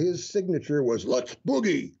 and his signature was "Let's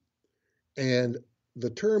Boogie." And the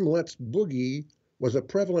term "Let's Boogie" was a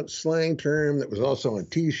prevalent slang term that was also on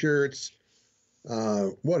T-shirts,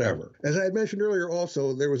 whatever. As I had mentioned earlier,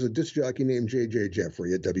 also, there was a disc jockey named J.J.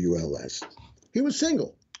 Jeffrey at WLS. He was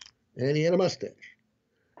single, and he had a mustache.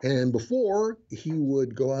 And before he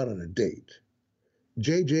would go out on a date,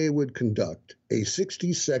 JJ would conduct a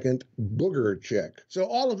 60-second booger check. So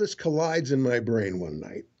all of this collides in my brain one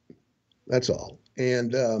night. That's all.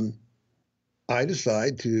 And I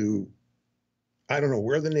decide to, I don't know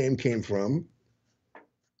where the name came from,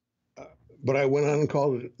 but I went on and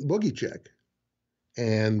called it boogie check.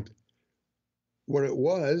 And what it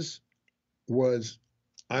was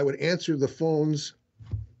I would answer the phones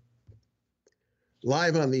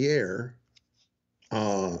live on the air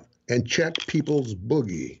and check people's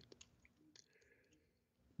boogie.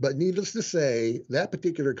 But needless to say, that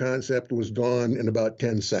particular concept was gone in about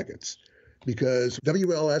 10 seconds because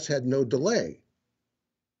WLS had no delay.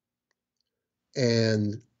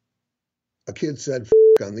 And a kid said "F***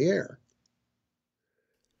 on the air.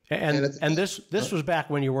 And this was back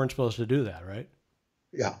when you weren't supposed to do that, right?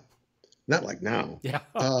 Yeah. Not like now. Yeah.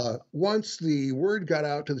 Once the word got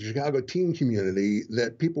out to the Chicago teen community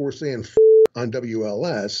that people were saying "F*** on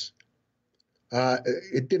WLS,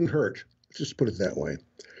 it didn't hurt. Let's just put it that way.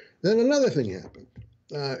 Then another thing happened.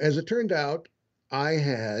 As it turned out, I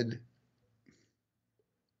had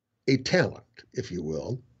a talent, if you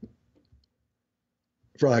will,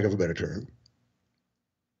 for lack of a better term,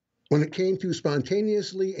 when it came to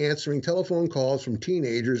spontaneously answering telephone calls from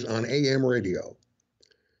teenagers on AM radio.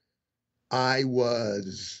 I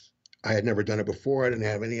had never done it before. I didn't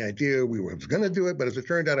have any idea we were going to do it, but as it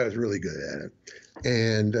turned out, I was really good at it.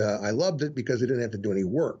 And I loved it because I didn't have to do any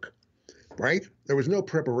work, right? There was no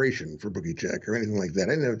preparation for boogie check or anything like that.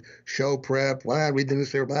 I didn't have show prep. We did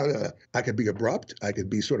this there, blah, blah, blah. I could be abrupt. I could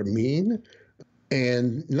be sort of mean.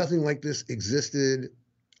 And nothing like this existed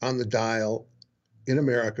on the dial in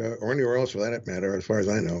America or anywhere else for that matter, as far as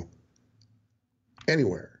I know,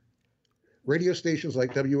 anywhere. Radio stations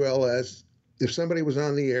like WLS, if somebody was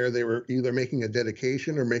on the air, they were either making a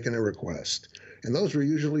dedication or making a request. And those were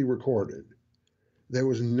usually recorded. There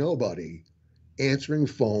was nobody answering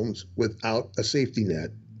phones without a safety net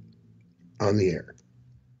on the air.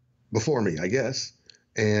 Before me, I guess.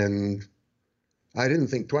 And I didn't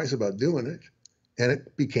think twice about doing it. And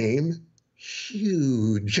it became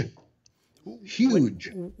huge.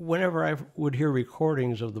 Huge. Whenever I would hear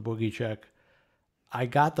recordings of the boogie check, I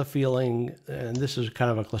got the feeling, and this is kind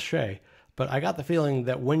of a cliche, but I got the feeling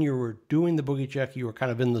that when you were doing the boogie check, you were kind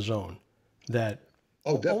of in the zone. That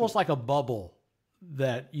almost like a bubble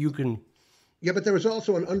that you can. Yeah, but there was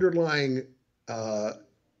also an underlying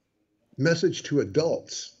message to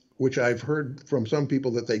adults, which I've heard from some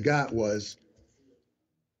people that they got was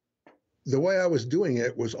the way I was doing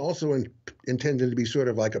it was also intended to be sort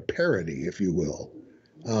of like a parody, if you will,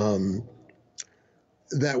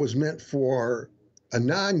 that was meant for a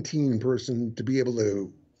non-teen person to be able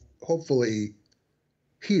to hopefully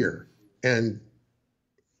hear and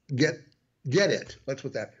get it. Let's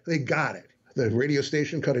put that. They got it. The radio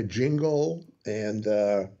station cut a jingle, and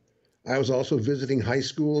I was also visiting high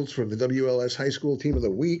schools for the WLS High School Team of the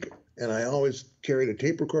Week, and I always carried a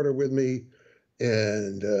tape recorder with me,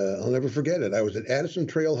 and I'll never forget it. I was at Addison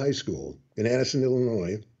Trail High School in Addison,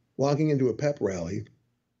 Illinois, walking into a pep rally.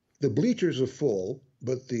 The bleachers are full,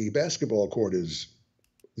 but the basketball court is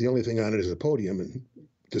the only thing on it is a podium and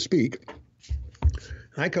to speak.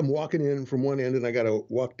 I come walking in from one end and I got to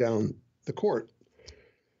walk down the court.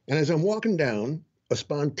 And as I'm walking down, a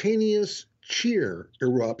spontaneous cheer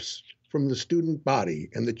erupts from the student body.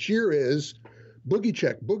 And the cheer is boogie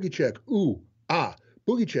check, ooh, ah,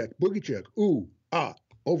 boogie check, ooh, ah,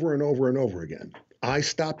 over and over and over again. I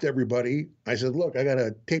stopped everybody. I said, look, I got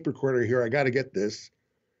a tape recorder here. I got to get this.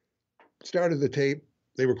 Started the tape.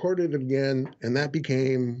 They recorded it again, and that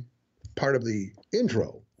became part of the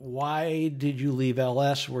intro. Why did you leave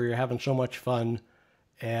LS where you're having so much fun?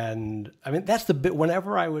 And I mean, that's the bit.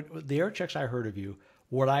 Whenever the air checks I heard of you,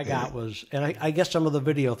 what I got was, and I guess some of the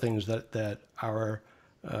video things that our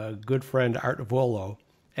good friend Art Volo,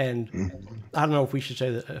 and I don't know if we should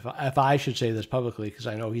say that, if I should say this publicly, because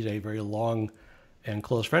I know he's a very long and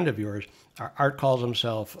close friend of yours. Art calls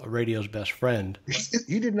himself radio's best friend.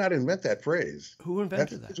 You did not invent that phrase. Who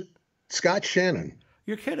invented that? Scott Shannon.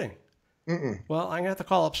 You're kidding. Well, I'm going to have to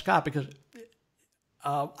call up Scott because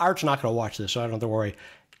Art's not going to watch this, so I don't have to worry.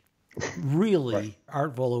 Really, right.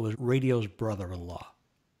 Art Volo is radio's brother-in-law.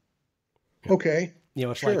 Okay. You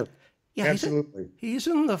know, it's sure. like, yeah, absolutely. He's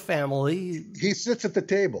in the family. He sits at the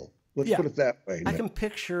table. Let's put it that way. I can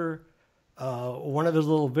picture one of his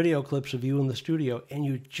little video clips of you in the studio, and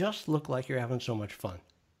you just look like you're having so much fun.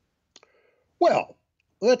 Well,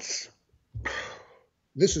 this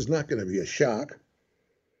is not going to be a shock.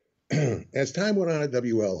 As time went on at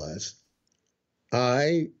WLS,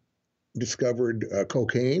 I discovered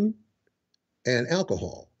cocaine and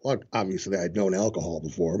alcohol. Well, obviously, I'd known alcohol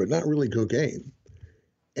before, but not really cocaine.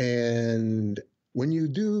 And when you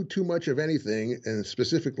do too much of anything, and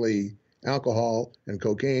specifically alcohol and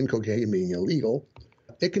cocaine being illegal,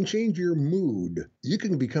 it can change your mood. You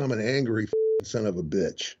can become an angry son of a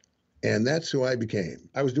bitch. And that's who I became.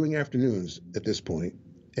 I was doing afternoons at this point,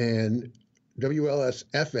 and WLS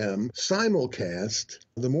FM simulcast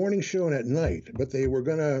the morning show and at night, but they were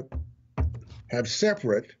going to have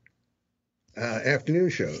separate afternoon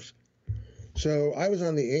shows. So I was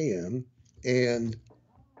on the AM, and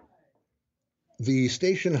the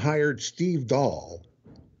station hired Steve Dahl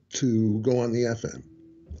to go on the FM.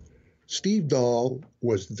 Steve Dahl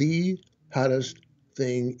was the hottest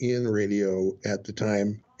thing in radio at the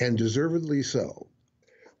time, and deservedly so.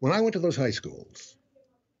 When I went to those high schools,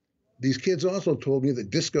 these kids also told me that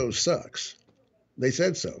disco sucks. They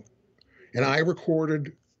said so. And I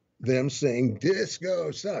recorded them saying, disco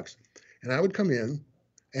sucks. And I would come in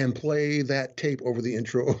and play that tape over the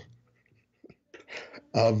intro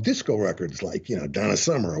of disco records like, Donna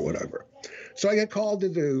Summer or whatever. So I got called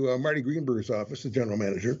into Marty Greenberg's office, the general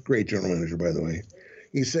manager, great general manager, by the way.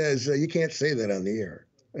 He says, you can't say that on the air.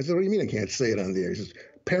 I said, what do you mean I can't say it on the air? He says,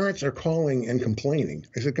 parents are calling and complaining.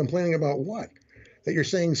 I said, complaining about what? That you're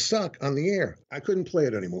saying suck on the air. I couldn't play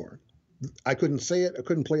it anymore. I couldn't say it. I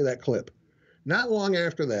couldn't play that clip. Not long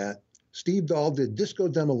after that, Steve Dahl did Disco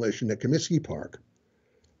Demolition at Comiskey Park,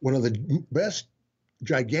 one of the best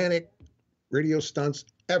gigantic radio stunts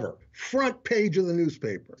ever. Front page of the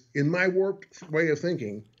newspaper. In my warped way of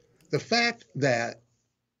thinking, the fact that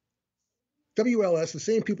WLS, the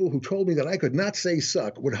same people who told me that I could not say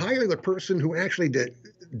suck, would hire the person who actually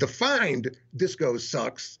defined disco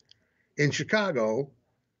sucks in Chicago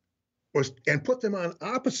and put them on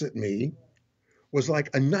opposite me was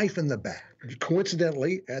like a knife in the back.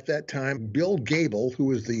 Coincidentally, at that time, Bill Gable, who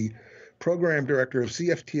was the program director of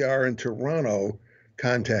CFTR in Toronto,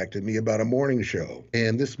 contacted me about a morning show.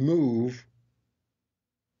 And this move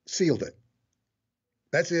sealed it.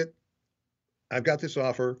 That's it. I've got this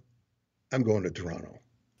offer. I'm going to Toronto.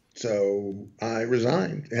 So I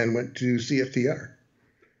resigned and went to CFTR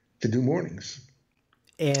to do mornings.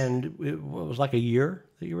 And it was like a year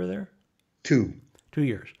that you were there? 2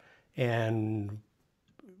 years. And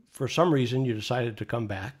for some reason, you decided to come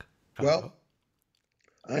back. Well,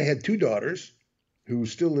 I had 2 daughters who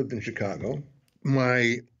still lived in Chicago.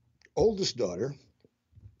 My oldest daughter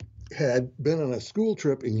had been on a school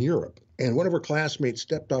trip in Europe, and one of her classmates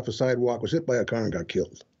stepped off a sidewalk, was hit by a car, and got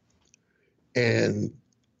killed. And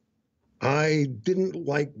I didn't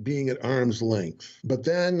like being at arm's length. But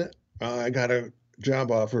then I got a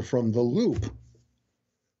job offer from The Loop.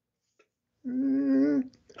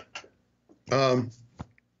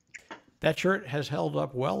 That shirt has held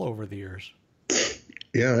up well over the years.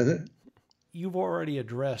 Yeah, isn't it? You've already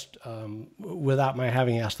addressed, without my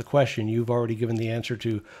having asked the question, you've already given the answer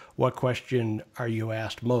to what question are you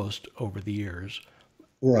asked most over the years.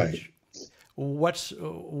 Right. What's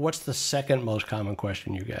the second most common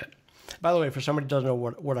question you get? By the way, for somebody who doesn't know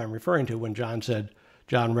what I'm referring to, when John said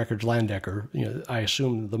John Records Landecker, I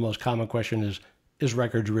assume the most common question is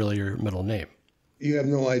Records really your middle name? You have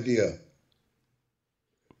no idea.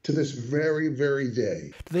 To this very, very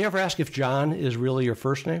day. Do they ever ask if John is really your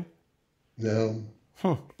first name? No.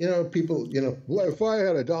 Huh. People, well, if I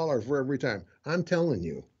had $1 for every time, I'm telling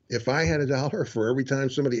you, if I had $1 for every time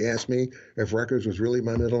somebody asked me if Records was really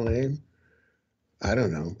my middle name, I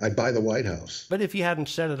don't know. I'd buy the White House. But if you hadn't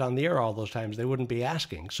said it on the air all those times, they wouldn't be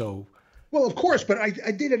asking. So, well, of course, but I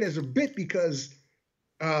did it as a bit because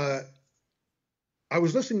I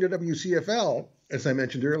was listening to WCFL, as I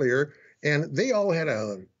mentioned earlier, and they all had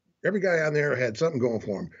every guy on there had something going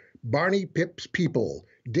for him. Barney Pip's People,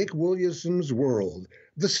 Dick Williamson's World,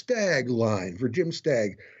 the Stag line for Jim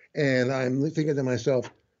Stagg. And I'm thinking to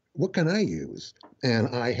myself, what can I use? And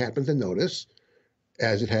I happened to notice,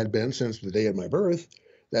 as it had been since the day of my birth,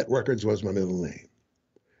 that Records was my middle name.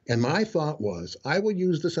 And my thought was, I will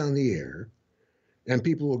use this on the air, and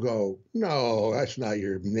people will go, no, that's not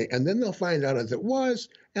your name. And then they'll find out as it was,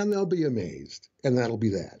 and they'll be amazed. And that'll be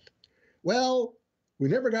that. Well, we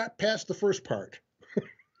never got past the first part.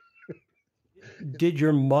 Did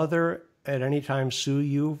your mother at any time sue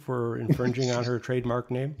you for infringing on her trademark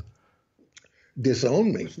name?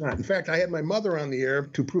 Disown me. It's not. In fact, I had my mother on the air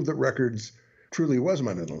to prove that Records truly was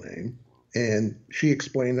my middle name. And she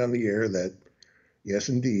explained on the air that, yes,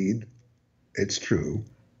 indeed, it's true.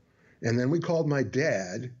 And then we called my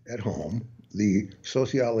dad at home, the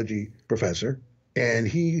sociology professor, and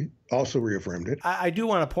he also reaffirmed it. I do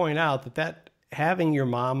want to point out that having your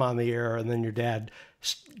mom on the air and then your dad,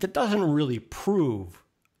 that doesn't really prove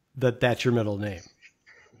that that's your middle name.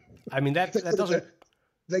 I mean, that doesn't...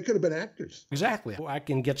 They could have been actors. Exactly. I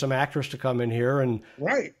can get some actors to come in here and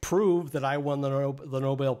prove that I won the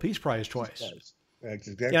Nobel Peace Prize twice. That's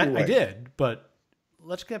exactly right. I did, but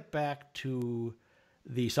let's get back to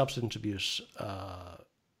the substance abuse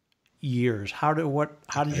years. How did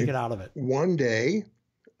you get out of it? One day,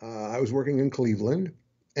 I was working in Cleveland,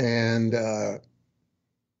 and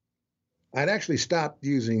I'd actually stopped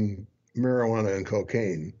using marijuana and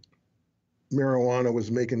cocaine. Marijuana was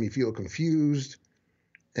making me feel confused,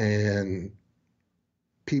 and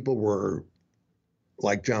people were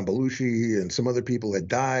like John Belushi and some other people had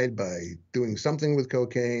died by doing something with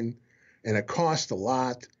cocaine, and it cost a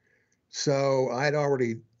lot. So I'd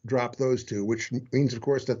already dropped those two, which means, of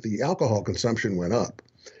course, that the alcohol consumption went up.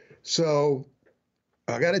 So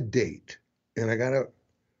I got a date, and I got a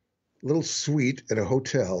little suite at a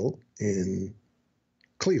hotel in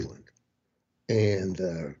Cleveland. And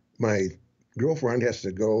my girlfriend has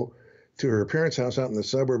to go to her parents' house out in the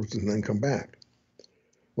suburbs and then come back.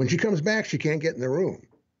 When she comes back, she can't get in the room.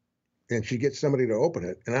 And she gets somebody to open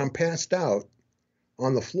it. And I'm passed out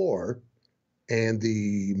on the floor, and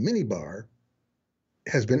the minibar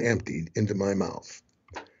has been emptied into my mouth.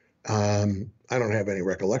 I don't have any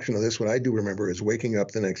recollection of this. What I do remember is waking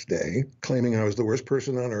up the next day, claiming I was the worst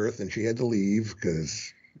person on earth, and she had to leave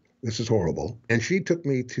because this is horrible. And she took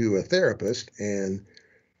me to a therapist, and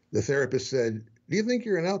the therapist said, "Do you think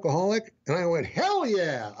you're an alcoholic?" And I went, "Hell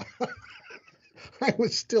yeah." I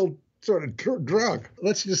was still sort of drunk.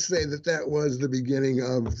 Let's just say that was the beginning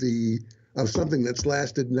of something that's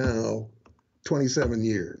lasted now 27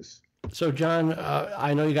 years. So, John,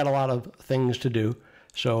 I know you got a lot of things to do,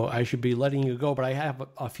 so I should be letting you go, but I have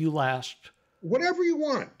a few last... Whatever you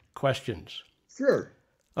want. Questions. Sure.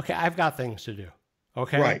 Okay, I've got things to do.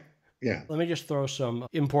 Okay? Right. Yeah. Let me just throw some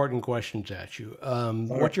important questions at you.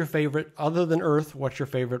 What's your favorite, other than Earth, what's your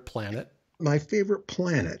favorite planet? My favorite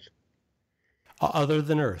planet? Other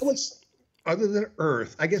than Earth. Other than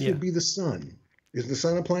Earth, I guess it would be the sun. Is the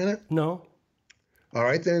sun a planet? No. All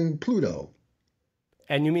right, then Pluto.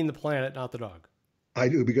 And you mean the planet, not the dog? I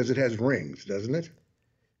do, because it has rings, doesn't it?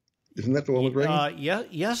 Isn't that the one with rings?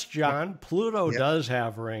 Yes, John. Pluto does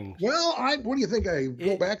have rings. Well, what do you think? I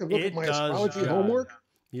go back and look at my astrology homework?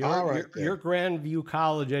 Your Grandview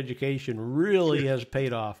College education really has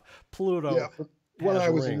paid off. Pluto. Yeah. When I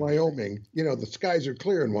was in Wyoming, the skies are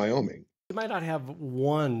clear in Wyoming. You might not have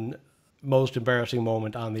one most embarrassing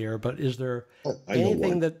moment on the air, but is there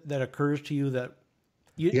anything that occurs to you that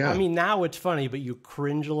I mean, now it's funny, but you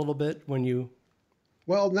cringe a little bit when you...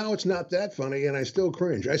 Well, now it's not that funny, and I still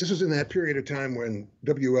cringe. This was in that period of time when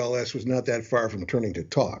WLS was not that far from turning to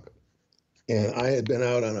talk. And I had been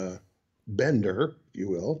out on a bender, if you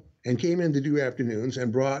will, and came in to do afternoons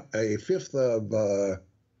and brought a fifth of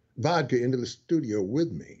vodka into the studio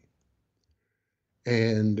with me.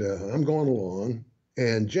 And I'm going along,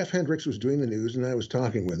 and Jeff Hendricks was doing the news, and I was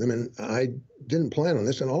talking with him, and I didn't plan on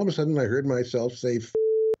this, and all of a sudden I heard myself say,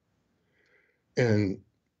 and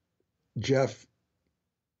Jeff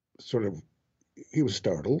he was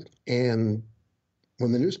startled, and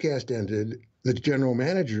when the newscast ended, the general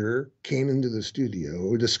manager came into the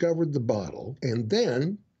studio, discovered the bottle, and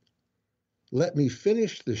then let me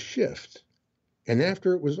finish the shift, and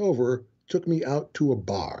after it was over, took me out to a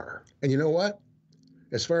bar. And you know what?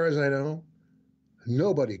 As far as I know,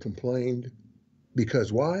 Nobody complained.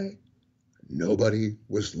 Because why? Nobody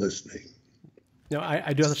was listening. No,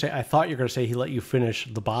 I do have to say, I thought you were going to say he let you finish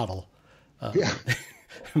the bottle. Yeah.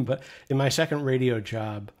 But in my second radio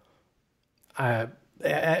job, in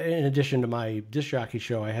addition to my disc jockey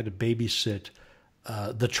show, I had to babysit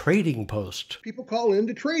the trading post. People call in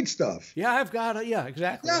to trade stuff. Yeah, I've got a, yeah,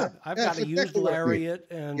 exactly. Yeah, I've that's got a used exactly what I mean. lariat.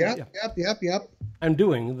 And Yep. I'm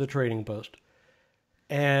doing the trading post.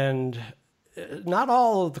 And not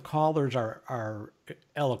all of the callers are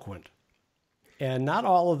eloquent. And not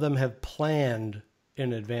all of them have planned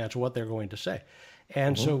in advance what they're going to say.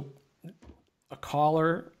 And so a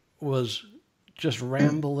caller was just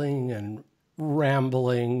rambling,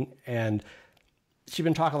 and she'd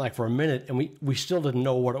been talking like for a minute, and we still didn't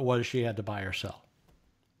know what it was she had to buy or sell.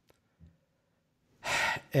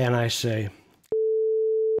 And I say,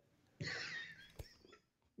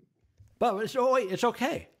 but it's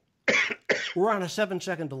okay. We're on a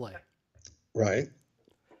 7-second delay. Right.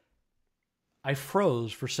 I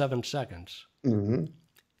froze for 7 seconds. Mm-hmm.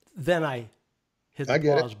 Then I hit the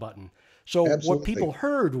pause button. So what people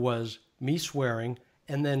heard was me swearing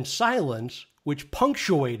and then silence, which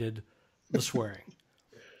punctuated the swearing.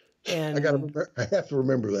 And I have to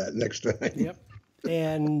remember that next time. Yep.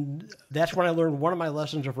 And that's when I learned one of my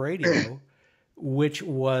lessons of radio, which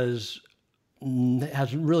has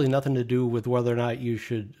really nothing to do with whether or not you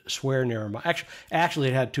should swear near them. Actually,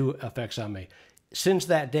 it had two effects on me. Since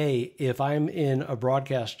that day, if I'm in a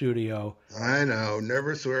broadcast studio, I know,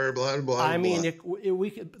 never swear, blah blah. I mean,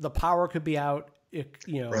 the power could be out,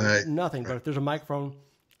 right. Nothing. But if there's a microphone,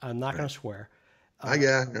 I'm not going to swear. I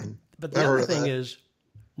get. But the other thing is,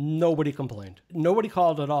 nobody complained. Nobody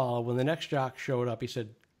called at all. When the next jock showed up, he said,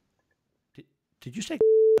 "Did you say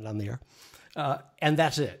on the air?" And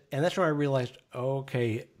that's it. And that's when I realized,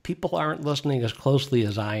 okay, people aren't listening as closely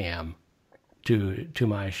as I am to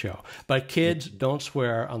my show. But kids don't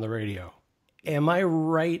swear on the radio. Am I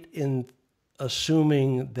right in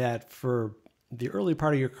assuming that for the early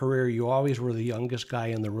part of your career, you always were the youngest guy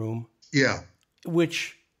in the room? Yeah.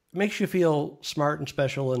 Which makes you feel smart and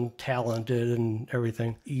special and talented and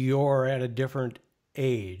everything. You're at a different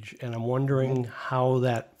age, and I'm wondering how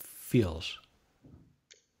that feels.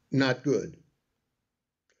 Not good.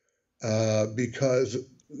 Because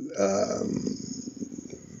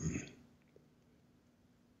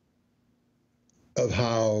of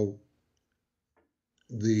how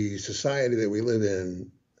the society that we live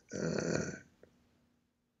in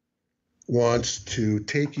wants to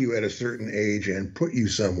take you at a certain age and put you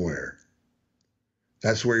somewhere.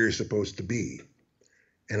 That's where you're supposed to be.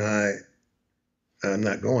 And I'm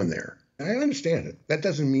not going there. I understand it. That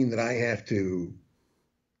doesn't mean that I have to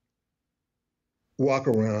walk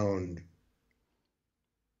around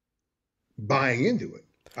buying into it.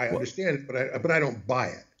 I understand it, but I don't buy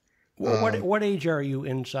it. Well, what age are you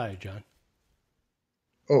inside, John?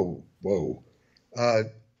 Oh, whoa.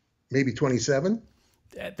 Maybe 27?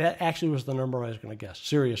 That actually was the number I was going to guess.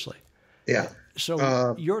 Seriously. Yeah.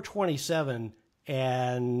 So you're 27,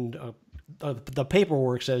 and the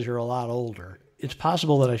paperwork says you're a lot older. It's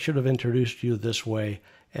possible that I should have introduced you this way,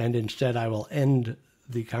 and instead I will end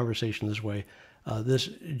the conversation this way. This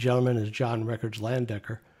gentleman is John Records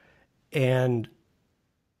Landecker, and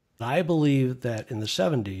I believe that in the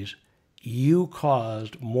 70s, you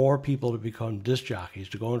caused more people to become disc jockeys,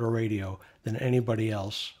 to go into radio, than anybody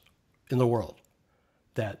else in the world.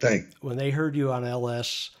 That when they heard you on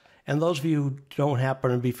LS, and those of you who don't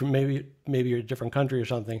happen to be from maybe you're a different country or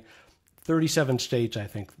something, 37 states, I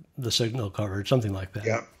think, the signal covered, something like that.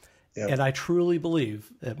 Yeah. Yeah. And I truly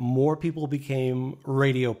believe that more people became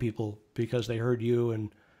radio people because they heard you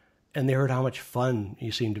and they heard how much fun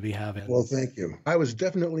you seem to be having. Well, thank you. I was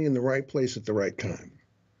definitely in the right place at the right time.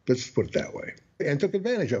 Let's put it that way. And took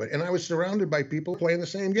advantage of it. And I was surrounded by people playing the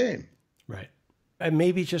same game. Right. And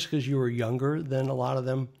maybe just because you were younger than a lot of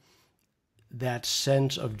them, that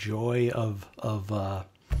sense of joy of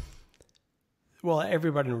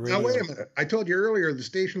everybody in radio. Now, wait a minute. I told you earlier the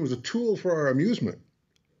station was a tool for our amusement.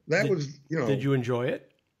 Did you enjoy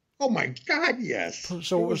it? Oh, my God, yes.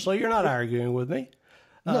 So you're not arguing with me?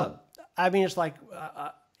 No. I mean, it's like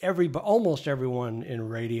almost everyone in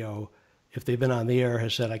radio, if they've been on the air,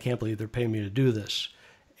 has said, I can't believe they're paying me to do this.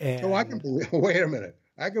 And I can believe, wait a minute.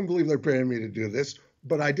 I can believe they're paying me to do this,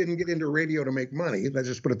 but I didn't get into radio to make money. Let's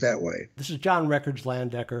just put it that way. This is John Records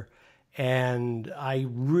Landecker, and I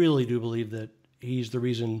really do believe that he's the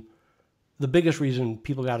biggest reason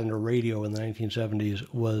people got into radio in the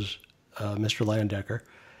 1970s was Mr. Landecker.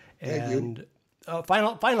 Thank you.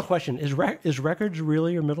 Final question, is Records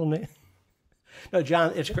really your middle name? No,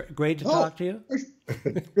 John, it's great to talk to you.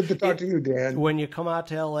 Good to talk to you, Dan. When you come out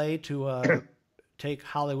to L.A. to take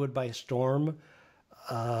Hollywood by storm,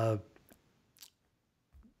 I'm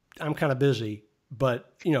kind of busy,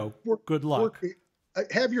 but, good luck.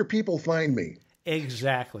 Have your people find me.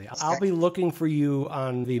 Exactly. I'll be looking for you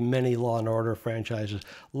on the many Law and Order franchises.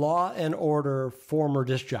 Law and Order former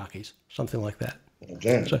disc jockeys, something like that.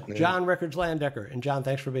 Dan, So, John Rickards Landecker. And John,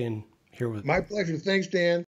 thanks for being here with me. My pleasure. Thanks, Dan.